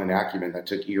discipline and acumen that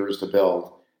took years to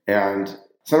build. And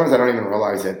sometimes I don't even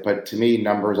realize it, but to me,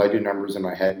 I do numbers in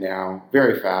my head now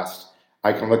very fast.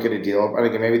 I can look at a deal, but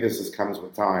again, maybe this just comes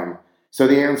with time. So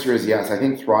the answer is yes. I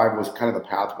think Thrive was kind of the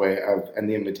pathway and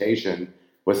the invitation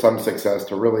with some success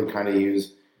to really kind of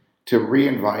use to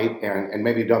reinvite and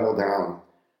maybe double down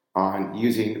on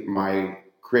using my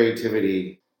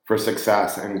creativity for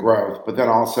success and growth, but then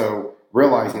also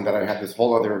realizing that I had this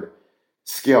whole other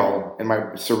skill in my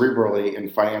cerebrally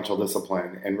and financial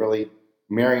discipline and really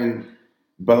marrying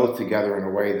both together in a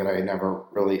way that I never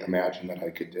really imagined that I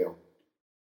could do.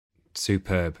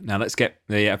 Superb. Now let's get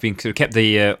I've been sort of kept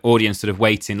the audience sort of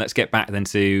waiting. Let's get back then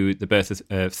to the birth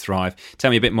of Thrive.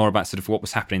 Tell me a bit more about sort of what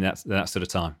was happening that sort of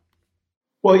time.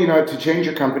 Well, to change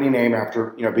your company name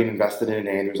after, being invested in a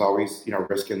name, there's always,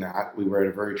 risk in that. We were at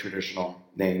a very traditional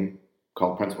name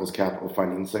called Principles Capital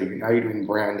Funding. So now you're doing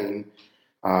branding.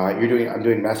 I'm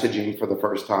doing messaging for the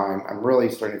first time. I'm really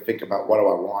starting to think about what do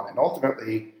I want. And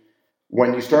ultimately,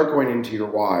 when you start going into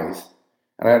your whys,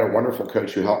 and I had a wonderful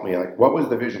coach who helped me, like, what was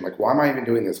the vision? Like, why am I even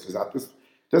doing this? Because at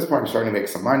this point, I'm starting to make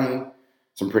some money,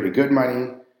 some pretty good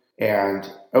money. And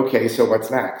okay, so what's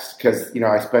next? Because,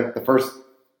 I spent the first,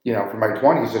 from my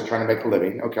 20s just trying to make a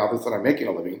living. Okay, all of a sudden I'm making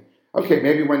a living. Okay,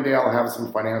 maybe one day I'll have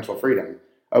some financial freedom.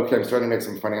 Okay, I'm starting to make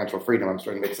some financial freedom. I'm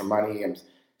starting to make some money. I'm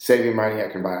saving money. I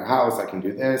can buy a house. I can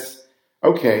do this.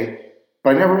 Okay,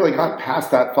 but I never really got past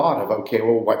that thought of, okay,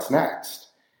 well, what's next?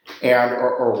 And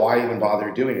or why even bother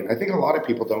doing it? I think a lot of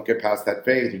people don't get past that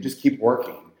phase. You just keep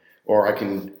working. Or I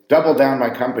can double down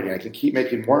my company. I can keep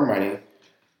making more money.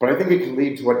 But I think it can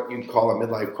lead to what you'd call a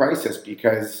midlife crisis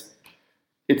because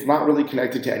it's not really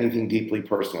connected to anything deeply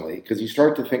personally. Because you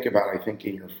start to think about, I think,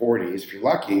 in your 40s, if you're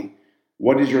lucky,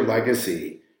 what is your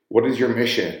legacy? What is your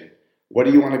mission? What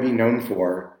do you want to be known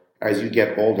for? as you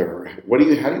get older, how do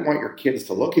you want your kids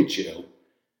to look at you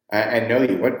and know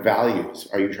you? What values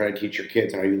are you trying to teach your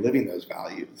kids, and are you living those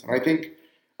values? And I think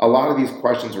a lot of these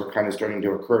questions were kind of starting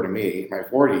to occur to me in my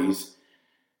 40s.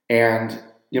 And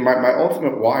my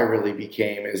ultimate why really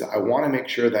became is I want to make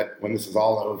sure that when this is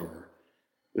all over,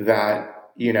 that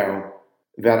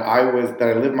I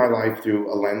live my life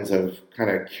through a lens of kind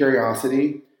of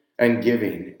curiosity and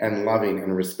giving and loving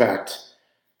and respect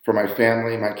for my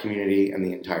family, my community, and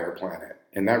the entire planet.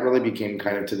 And that really became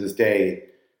kind of, to this day,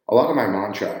 a lot of my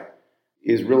mantra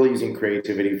is really using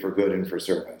creativity for good and for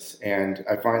service. And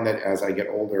I find that as I get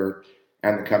older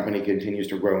and the company continues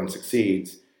to grow and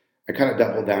succeeds, I kind of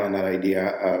double down on that idea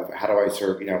of how do I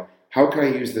serve, how can I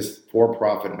use this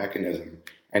for-profit mechanism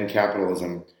and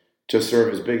capitalism to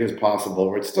serve as big as possible,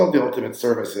 where it's still the ultimate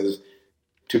service is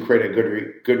to create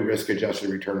a good risk-adjusted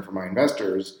return for my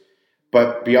investors.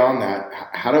 But beyond that,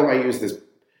 how do I use this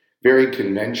very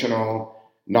conventional,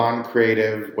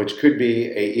 non-creative, which could be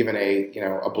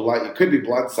it could be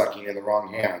blood-sucking in the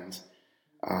wrong hands.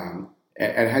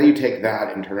 And how do you take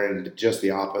that and turn it into just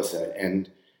the opposite? And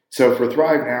so for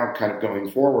Thrive Now, kind of going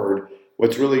forward,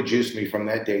 what's really juiced me from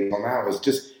that day till now is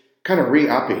just kind of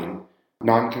re-upping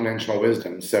non-conventional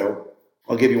wisdom. So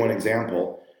I'll give you one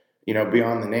example.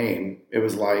 Beyond the name, it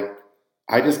was like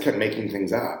I just kept making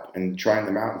things up and trying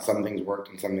them out, and some things worked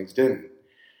and some things didn't.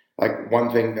 Like one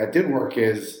thing that did work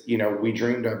is, we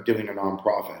dreamed of doing a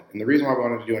nonprofit. And the reason why I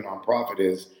wanted to do a nonprofit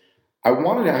is I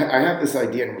have this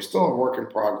idea, and we're still a work in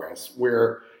progress,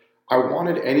 where I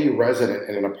wanted any resident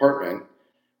in an apartment,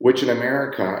 which in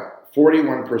America,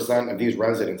 41% of these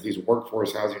residents, these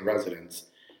workforce housing residents,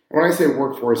 and when I say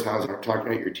workforce housing, I'm talking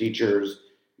about your teachers,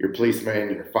 your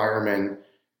policemen, your firemen,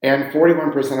 and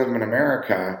 41% of them in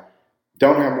America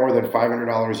don't have more than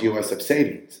 $500 US of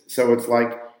savings. So it's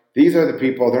like, these are the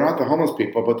people, they're not the homeless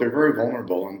people, but they're very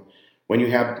vulnerable. And when you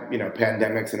have,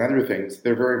 pandemics and other things,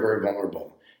 they're very, very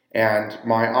vulnerable. And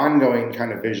my ongoing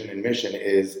kind of vision and mission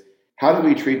is, how do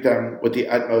we treat them with the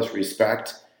utmost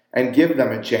respect and give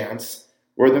them a chance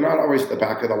where they're not always at the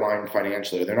back of the line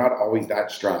financially, they're not always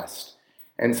that stressed.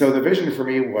 And so the vision for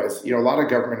me was, a lot of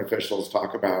government officials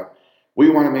talk about, we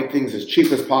want to make things as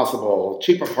cheap as possible,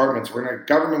 cheap apartments, we're going to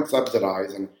government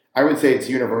subsidize. And I would say it's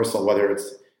universal, whether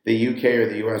it's the UK or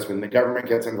the US, when the government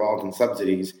gets involved in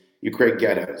subsidies, you create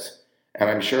ghettos. And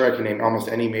I'm sure I can name almost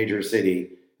any major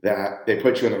city that they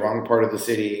put you in the wrong part of the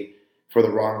city for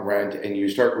the wrong rent, and you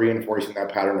start reinforcing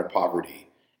that pattern of poverty.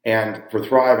 And for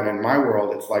Thrive, and in my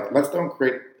world, it's like, let's don't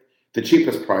create the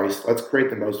cheapest price, let's create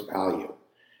the most value.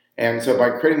 And so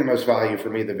by creating the most value, for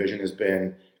me, the vision has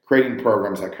been creating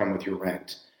programs that come with your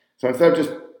rent. So instead of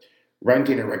just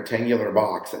renting a rectangular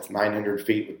box that's 900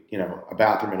 feet with, a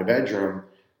bathroom and a bedroom,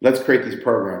 let's create these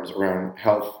programs around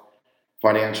health,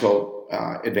 financial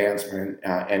advancement,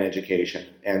 and education.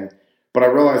 But I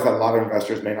realize that a lot of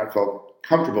investors may not feel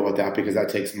comfortable with that because that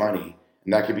takes money,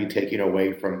 and that could be taken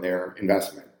away from their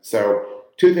investment. So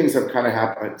two things have kind of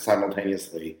happened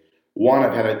simultaneously. One,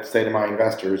 I've had to say to my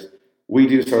investors, we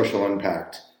do social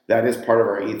impact. That is part of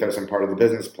our ethos and part of the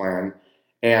business plan.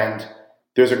 And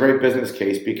there's a great business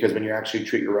case because when you actually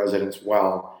treat your residents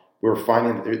well, we're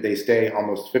finding that they stay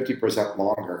almost 50%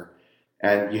 longer,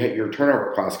 and your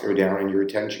turnover costs go down and your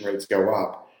retention rates go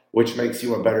up, which makes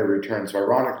you a better return. So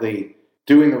ironically,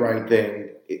 doing the right thing,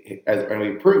 and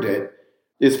we proved it,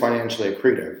 is financially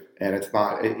accretive. And it's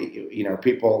not,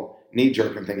 people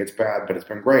knee-jerk and think it's bad, but it's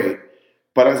been great.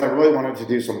 But as I really wanted to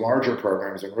do some larger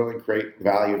programs and really create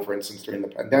value, for instance, during the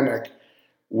pandemic,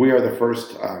 we are the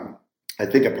first,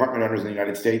 apartment owners in the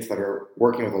United States that are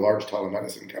working with a large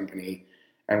telemedicine company,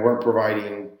 and we're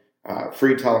providing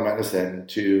free telemedicine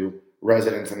to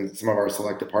residents in some of our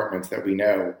select apartments that we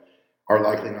know are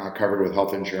likely not covered with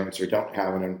health insurance or don't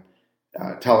have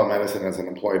telemedicine as an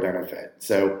employee benefit.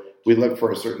 So we look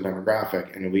for a certain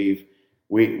demographic, and we've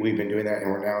been doing that,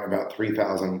 and we're now in about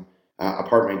 3,000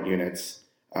 apartment units,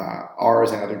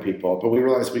 ours and other people. But we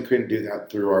realized we couldn't do that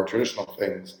through our traditional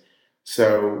things.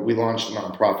 So we launched a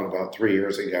nonprofit about 3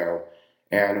 years ago,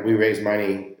 and we raised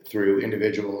money through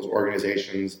individuals,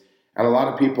 organizations, and a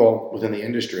lot of people within the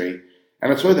industry.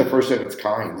 And it's really the first of its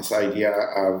kind, this idea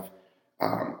of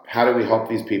how do we help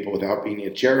these people without being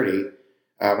a charity.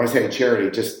 When I say a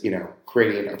charity, just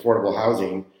creating affordable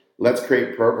housing. Let's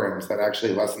create programs that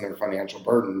actually lessen their financial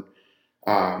burden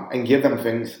and give them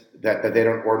things that they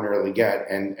don't ordinarily get.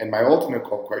 And my ultimate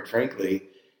goal, quite frankly,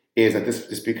 is that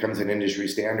this becomes an industry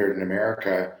standard in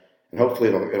America, and hopefully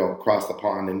it'll cross the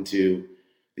pond into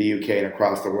the UK and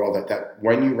across the world, that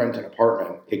when you rent an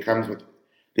apartment, it comes with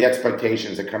the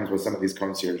expectations, it comes with some of these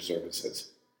concierge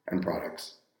services and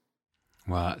products.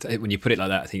 Well, when you put it like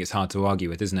that, I think it's hard to argue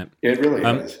with, isn't it? It really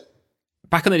is.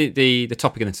 Back on the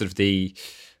topic and sort of the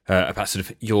about sort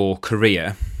of your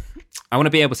career, I want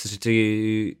to be able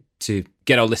to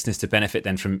get our listeners to benefit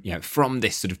then from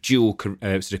this sort of dual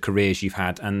sort of careers you've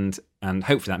had, and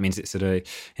hopefully that means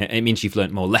it means you've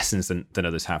learned more lessons than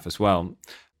others have as well.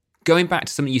 Going back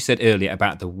to something you said earlier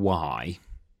about the why,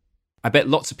 I bet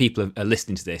lots of people are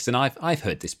listening to this, and I've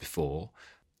heard this before,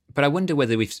 but I wonder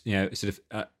whether we've sort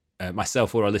of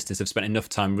myself or our listeners have spent enough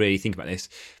time really thinking about this.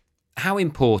 How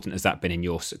important has that been in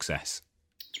your success?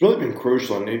 It's really been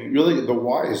crucial, and really the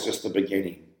why is just the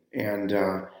beginning. And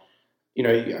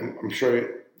I'm sure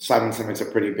Simon Sinek's a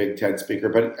pretty big TED speaker,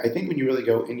 but I think when you really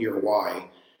go into your why,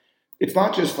 it's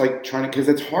not just like trying to, because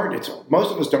it's hard.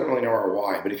 Most of us don't really know our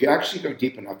why, but if you actually go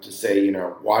deep enough to say,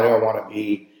 why do I want to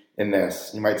be in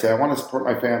this? You might say, I want to support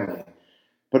my family.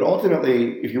 But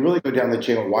ultimately, if you really go down the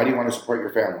chain of why do you want to support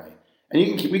your family? And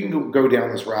we can go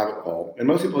down this rabbit hole, and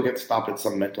most people get stopped at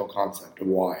some mental concept of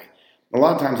why. A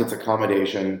lot of times it's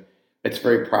accommodation, it's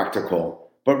very practical.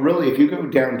 But really, if you go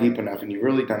down deep enough and you've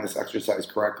really done this exercise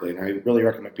correctly, and I really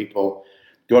recommend people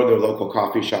go to their local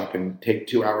coffee shop and take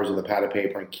 2 hours with a pad of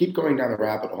paper and keep going down the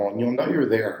rabbit hole, and you'll know you're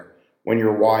there when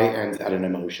your why ends at an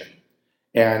emotion.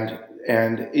 And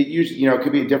it usually, it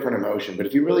could be a different emotion, but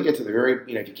if you really get to the very,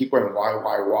 if you keep going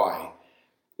why,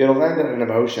 it'll end at an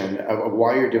emotion of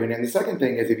why you're doing it. And the second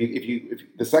thing is, if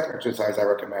the second exercise I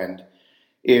recommend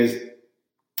is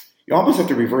you almost have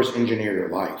to reverse engineer your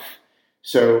life.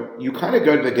 So you kind of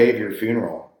go to the day of your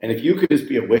funeral, and if you could just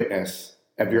be a witness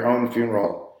of your own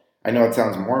funeral, I know it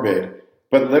sounds morbid,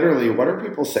 but literally, what are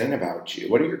people saying about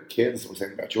you? What are your kids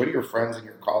saying about you? What are your friends and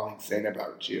your colleagues saying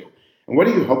about you? And what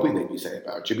are you hoping they'd be saying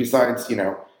about you? Besides,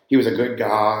 he was a good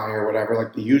guy or whatever,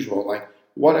 like the usual, like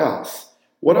what else?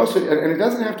 What else? And it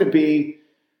doesn't have to be,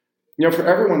 for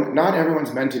everyone, not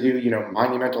everyone's meant to do,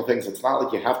 monumental things. It's not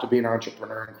like you have to be an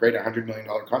entrepreneur and create a $100 million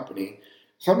company.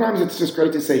 Sometimes it's just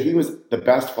great to say he was the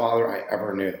best father I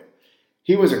ever knew.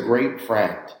 He was a great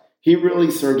friend. He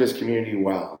really served his community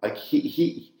well. Like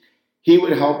he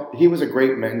would help. He was a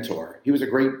great mentor. He was a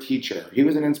great teacher. He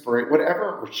was an inspiration,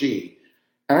 whatever, or she.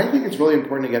 And I think it's really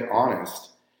important to get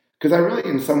honest, because I really,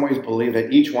 in some ways, believe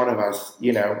that each one of us,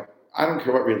 I don't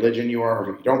care what religion you are,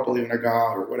 or if you don't believe in a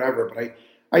God or whatever, but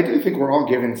I do think we're all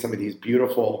given some of these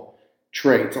beautiful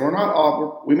traits, and we're not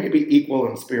all. We may be equal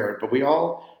in spirit, but we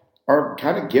all are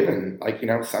kind of given. Like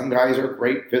some guys are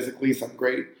great physically, some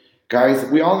great guys.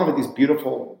 We all have these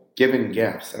beautiful given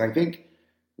gifts, and I think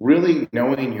really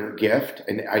knowing your gift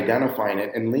and identifying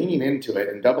it and leaning into it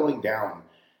and doubling down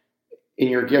in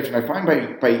your gift. And I find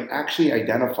by actually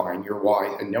identifying your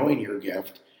why and knowing your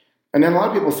gift, and then a lot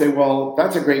of people say, well,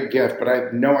 that's a great gift, but I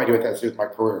have no idea what that has to do with my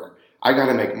career. I got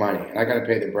to make money and I got to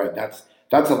pay the bread. That's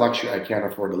a luxury I can't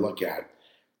afford to look at.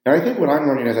 And I think what I'm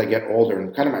learning as I get older,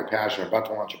 and kind of my passion, I'm about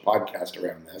to launch a podcast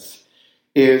around this,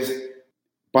 is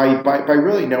by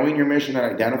really knowing your mission and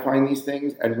identifying these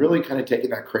things and really kind of taking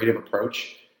that creative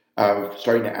approach of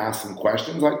starting to ask some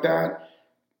questions like that,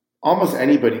 almost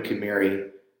anybody can marry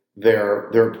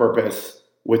their purpose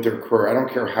with their career. I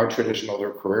don't care how traditional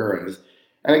their career is.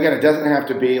 And again, it doesn't have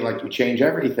to be like you change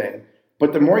everything,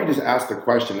 but the more you just ask the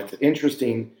question, it's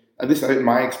interesting, at least in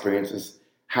my experience, is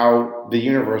how the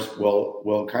universe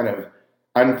will kind of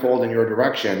unfold in your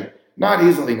direction. Not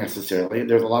easily necessarily.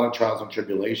 There's a lot of trials and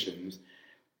tribulations.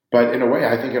 But in a way,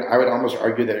 I think I would almost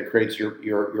argue that it creates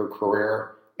your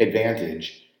career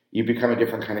advantage. You become a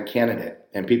different kind of candidate,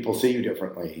 and people see you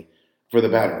differently for the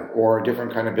better, or a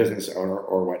different kind of business owner,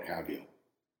 or what have you.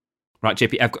 Right,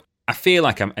 JP, I feel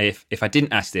like if I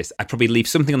didn't ask this, I'd probably leave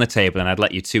something on the table and I'd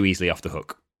let you too easily off the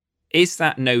hook. Is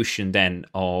that notion then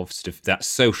of sort of that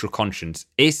social conscience,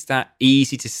 is that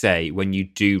easy to say when you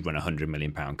do run a £100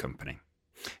 million company?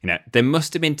 There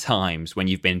must have been times when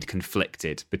you've been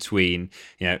conflicted between,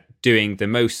 doing the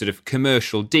most sort of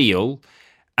commercial deal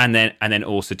and then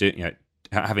also doing,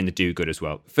 having the do good as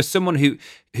well. For someone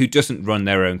who doesn't run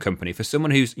their own company, for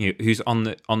someone who's on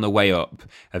the way up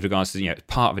as regards to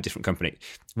part of a different company,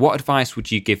 what advice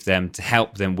would you give them to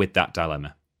help them with that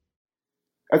dilemma?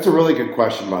 That's a really good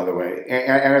question, by the way,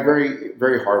 and a very,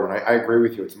 very hard one. I agree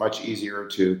with you. It's much easier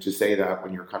to say that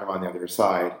when you're kind of on the other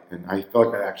side. And I feel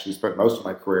like I actually spent most of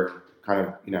my career kind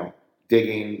of,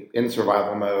 digging in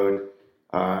survival mode.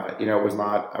 I was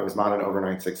not an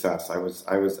overnight success. I was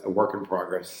a work in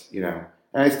progress, and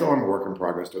I still am a work in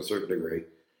progress to a certain degree.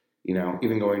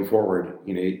 Even going forward,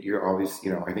 you're always,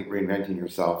 I think reinventing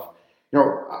yourself.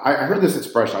 I heard this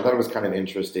expression. I thought it was kind of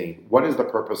interesting. What is the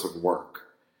purpose of work?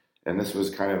 And this was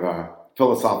kind of a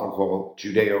philosophical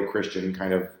Judeo-Christian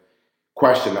kind of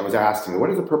question that was asked to me,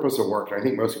 what is the purpose of work? And I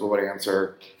think most people would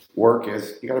answer, work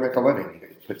is you got to make a living.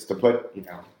 It's to put,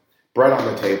 bread on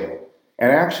the table.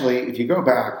 And actually, if you go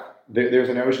back, there's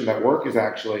a notion that work is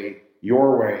actually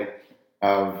your way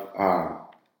of,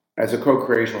 as a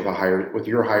co-creation with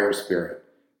your higher spirit,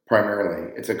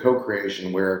 primarily. It's a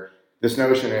co-creation where this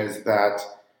notion is that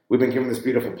we've been given this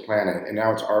beautiful planet, and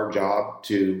now it's our job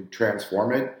to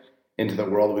transform it into the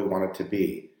world we want it to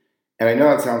be. And I know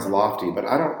that sounds lofty, but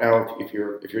I don't know if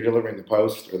you're delivering the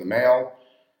post or the mail,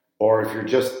 or if you're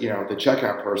just the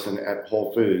checkout person at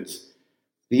Whole Foods.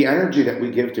 The energy that we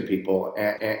give to people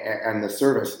and the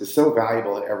service is so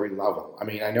valuable at every level. I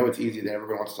mean, I know it's easy that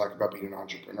everyone wants to talk about being an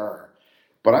entrepreneur,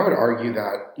 but I would argue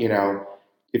that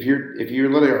if you're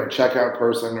literally a checkout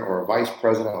person or a vice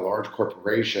president of a large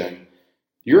corporation,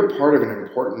 you're part of an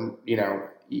important. You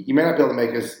may not be able to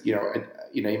make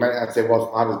you might not say, well,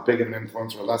 it's not as big of an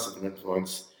influence or less of an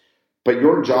influence, but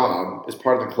your job is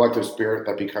part of the collective spirit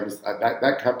that becomes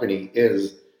that company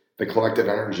is the collective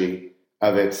energy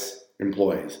of its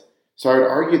employees. So I would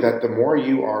argue that the more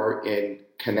you are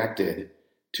connected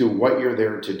to what you're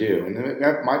there to do, and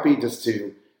that might be just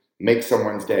to make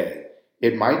someone's day.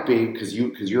 It might be because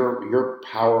your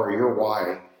power, your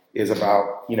why is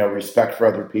about respect for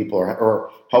other people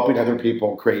or helping other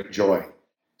people create joy.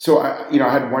 So I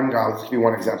had one guy. Let's give you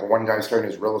one example. One guy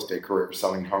starting his real estate career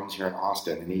selling homes here in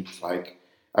Austin, and he's like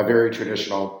a very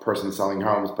traditional person selling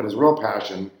homes, but his real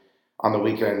passion on the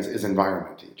weekends is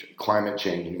environment, climate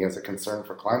change, and he has a concern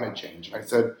for climate change. And I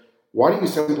said, why don't you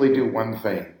simply do one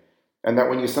thing? And that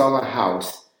when you sell a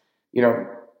house,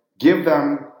 give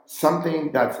them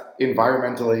something that's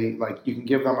environmentally, like you can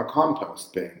give them a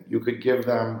compost bin. You could give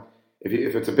them,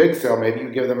 if it's a big sale, maybe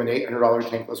you give them an $800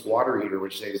 tankless water heater,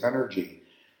 which saves energy.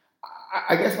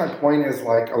 I guess my point is,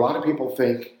 like, a lot of people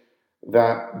think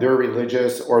that they're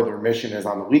religious or their mission is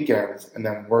on the weekends and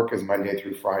then work is Monday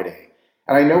through Friday.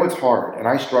 And I know it's hard, and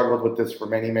I struggled with this for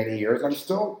many, many years. I'm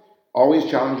still always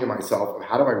challenging myself of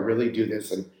how do I really do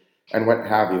this and what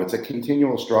have you. It's a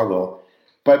continual struggle.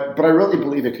 But I really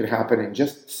believe it could happen in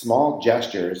just small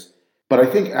gestures. But I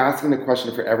think asking the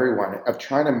question for everyone of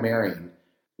trying to marry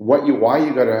whatever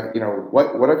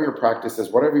your practice is,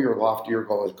 whatever your loftier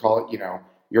goal is, call it,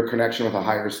 your connection with a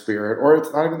higher spirit,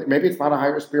 or maybe it's not a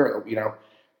higher spirit,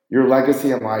 your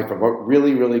legacy in life of what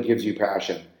really, really gives you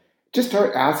passion. Just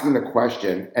start asking the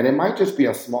question, and it might just be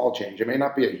a small change. It may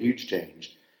not be a huge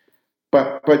change,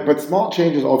 but small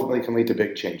changes ultimately can lead to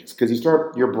big changes because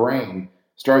your brain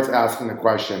starts asking the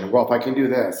question, well, if I can do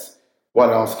this,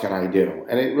 what else can I do?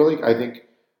 And it really, I think,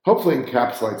 hopefully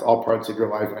encapsulates all parts of your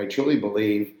life. And I truly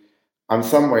believe on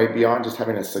some way beyond just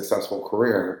having a successful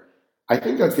career, I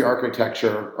think that's the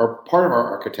architecture or part of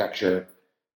our architecture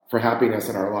for happiness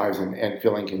in our lives and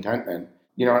feeling contentment.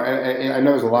 And I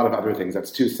know there's a lot of other things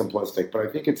that's too simplistic, but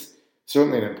I think it's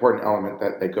certainly an important element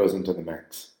that goes into the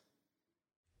mix.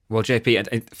 Well,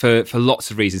 JP, for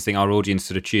lots of reasons, I think our audience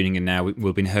sort of tuning in now,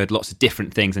 we've been heard lots of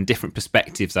different things and different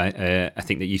perspectives. I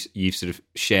think that you've sort of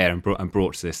shared and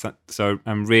brought to this. So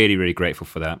I'm really, really grateful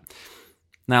for that.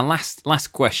 Now,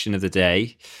 last question of the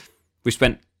day. We've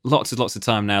spent lots and lots of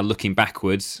time now looking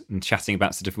backwards and chatting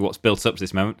about sort of what's built up to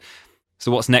this moment.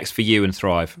 So what's next for you and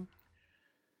Thrive?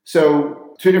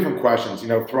 So two different questions.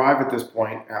 Thrive at this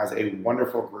point has a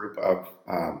wonderful group of,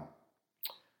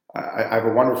 I have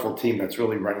a wonderful team that's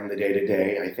really running the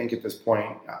day-to-day. I think at this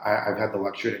point, I've had the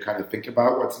luxury to kind of think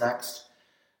about what's next.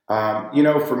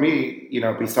 For me,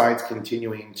 besides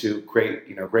continuing to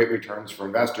create, great returns for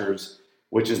investors,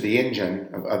 which is the engine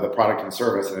of the product and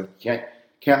service, and I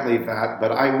can't leave that,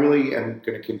 but I really am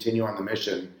going to continue on the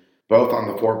mission, both on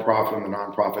the for-profit and the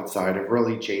nonprofit side, of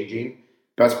really changing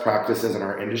best practices in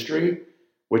our industry,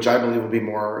 which I believe will be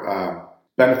more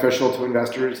beneficial to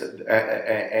investors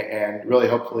and really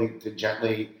hopefully to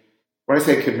gently, when I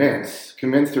say convince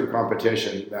through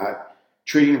competition that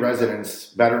treating residents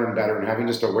better and better and having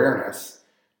just awareness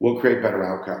will create better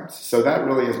outcomes. So that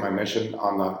really is my mission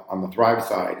on the Thrive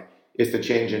side, is to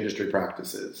change industry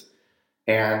practices.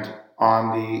 And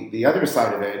on the other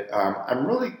side of it, I'm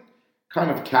really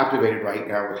kind of captivated right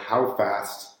now with how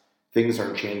fast things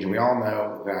are changing. We all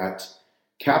know that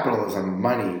capitalism,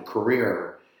 money,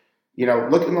 career,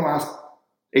 look in the last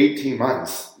 18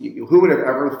 months, who would have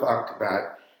ever thought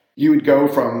that you would go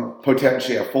from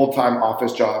potentially a full-time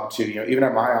office job to, even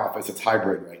at my office, it's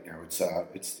hybrid right now.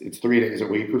 It's 3 days a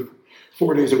week,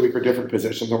 4 days a week, or different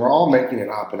positions, and we're all making it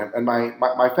up. And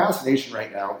my fascination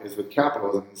right now is with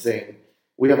capitalism and saying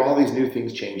we have all these new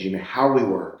things changing, how we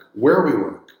work, where we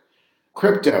work,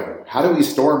 crypto, how do we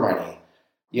store money?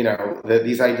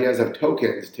 These ideas of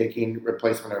tokens taking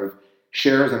replacement of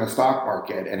shares in a stock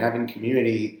market and having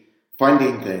community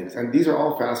funding things. And these are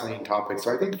all fascinating topics.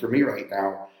 So I think for me right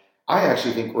now, I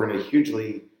actually think we're in a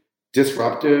hugely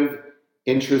disruptive,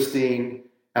 interesting,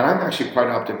 and I'm actually quite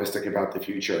optimistic about the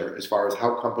future as far as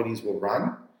how companies will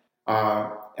run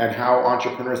and how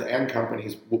entrepreneurs and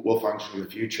companies will function in the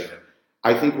future.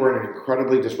 I think we're in an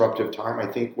incredibly disruptive time. I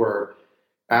think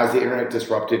as the internet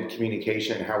disrupted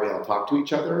communication and how we all talk to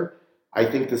each other, I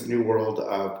think this new world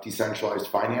of decentralized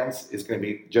finance is going to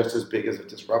be just as big as a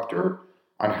disruptor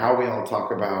on how we all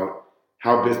talk about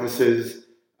how businesses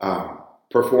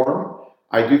perform.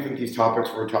 I do think these topics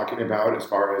we're talking about as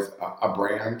far as a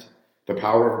brand, the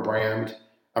power of a brand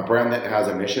that has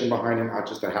a mission behind it, not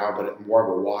just a how, but more of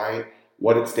a why,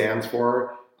 what it stands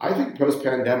for. I think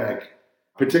post-pandemic,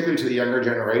 particularly to the younger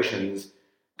generations,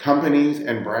 companies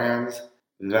and brands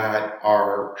that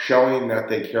are showing that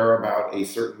they care about a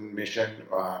certain mission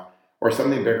or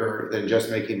something bigger than just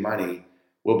making money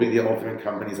will be the ultimate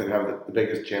companies that have the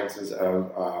biggest chances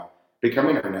of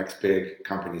becoming our next big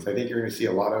companies. I think you're going to see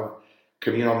a lot of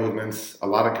communal movements, a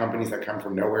lot of companies that come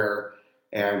from nowhere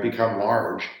and become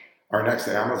large. Our next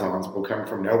Amazons will come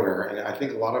from nowhere, and I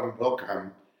think a lot of them will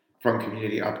come from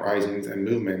community uprisings and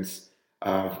movements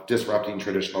of disrupting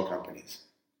traditional companies.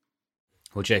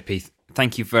 Well, JP,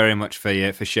 thank you very much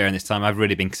for sharing this time. I've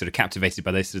really been sort of captivated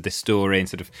by this story and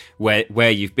sort of where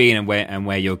you've been and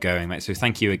where you're going, mate. So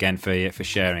thank you again for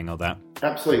sharing all that.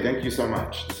 Absolutely, thank you so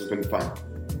much. This has been fun.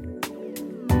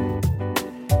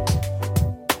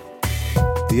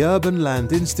 The Urban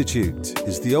Land Institute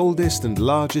is the oldest and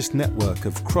largest network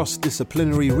of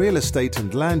cross-disciplinary real estate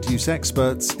and land use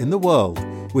experts in the world,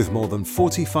 with more than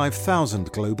 45,000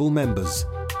 global members.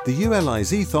 The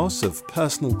ULI's ethos of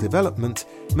personal development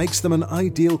makes them an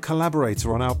ideal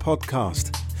collaborator on our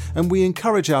podcast, and we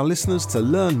encourage our listeners to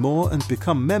learn more and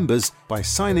become members by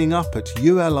signing up at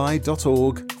uli.org/join,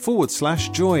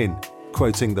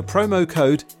 quoting the promo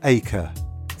code ACRE.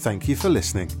 Thank you for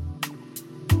listening.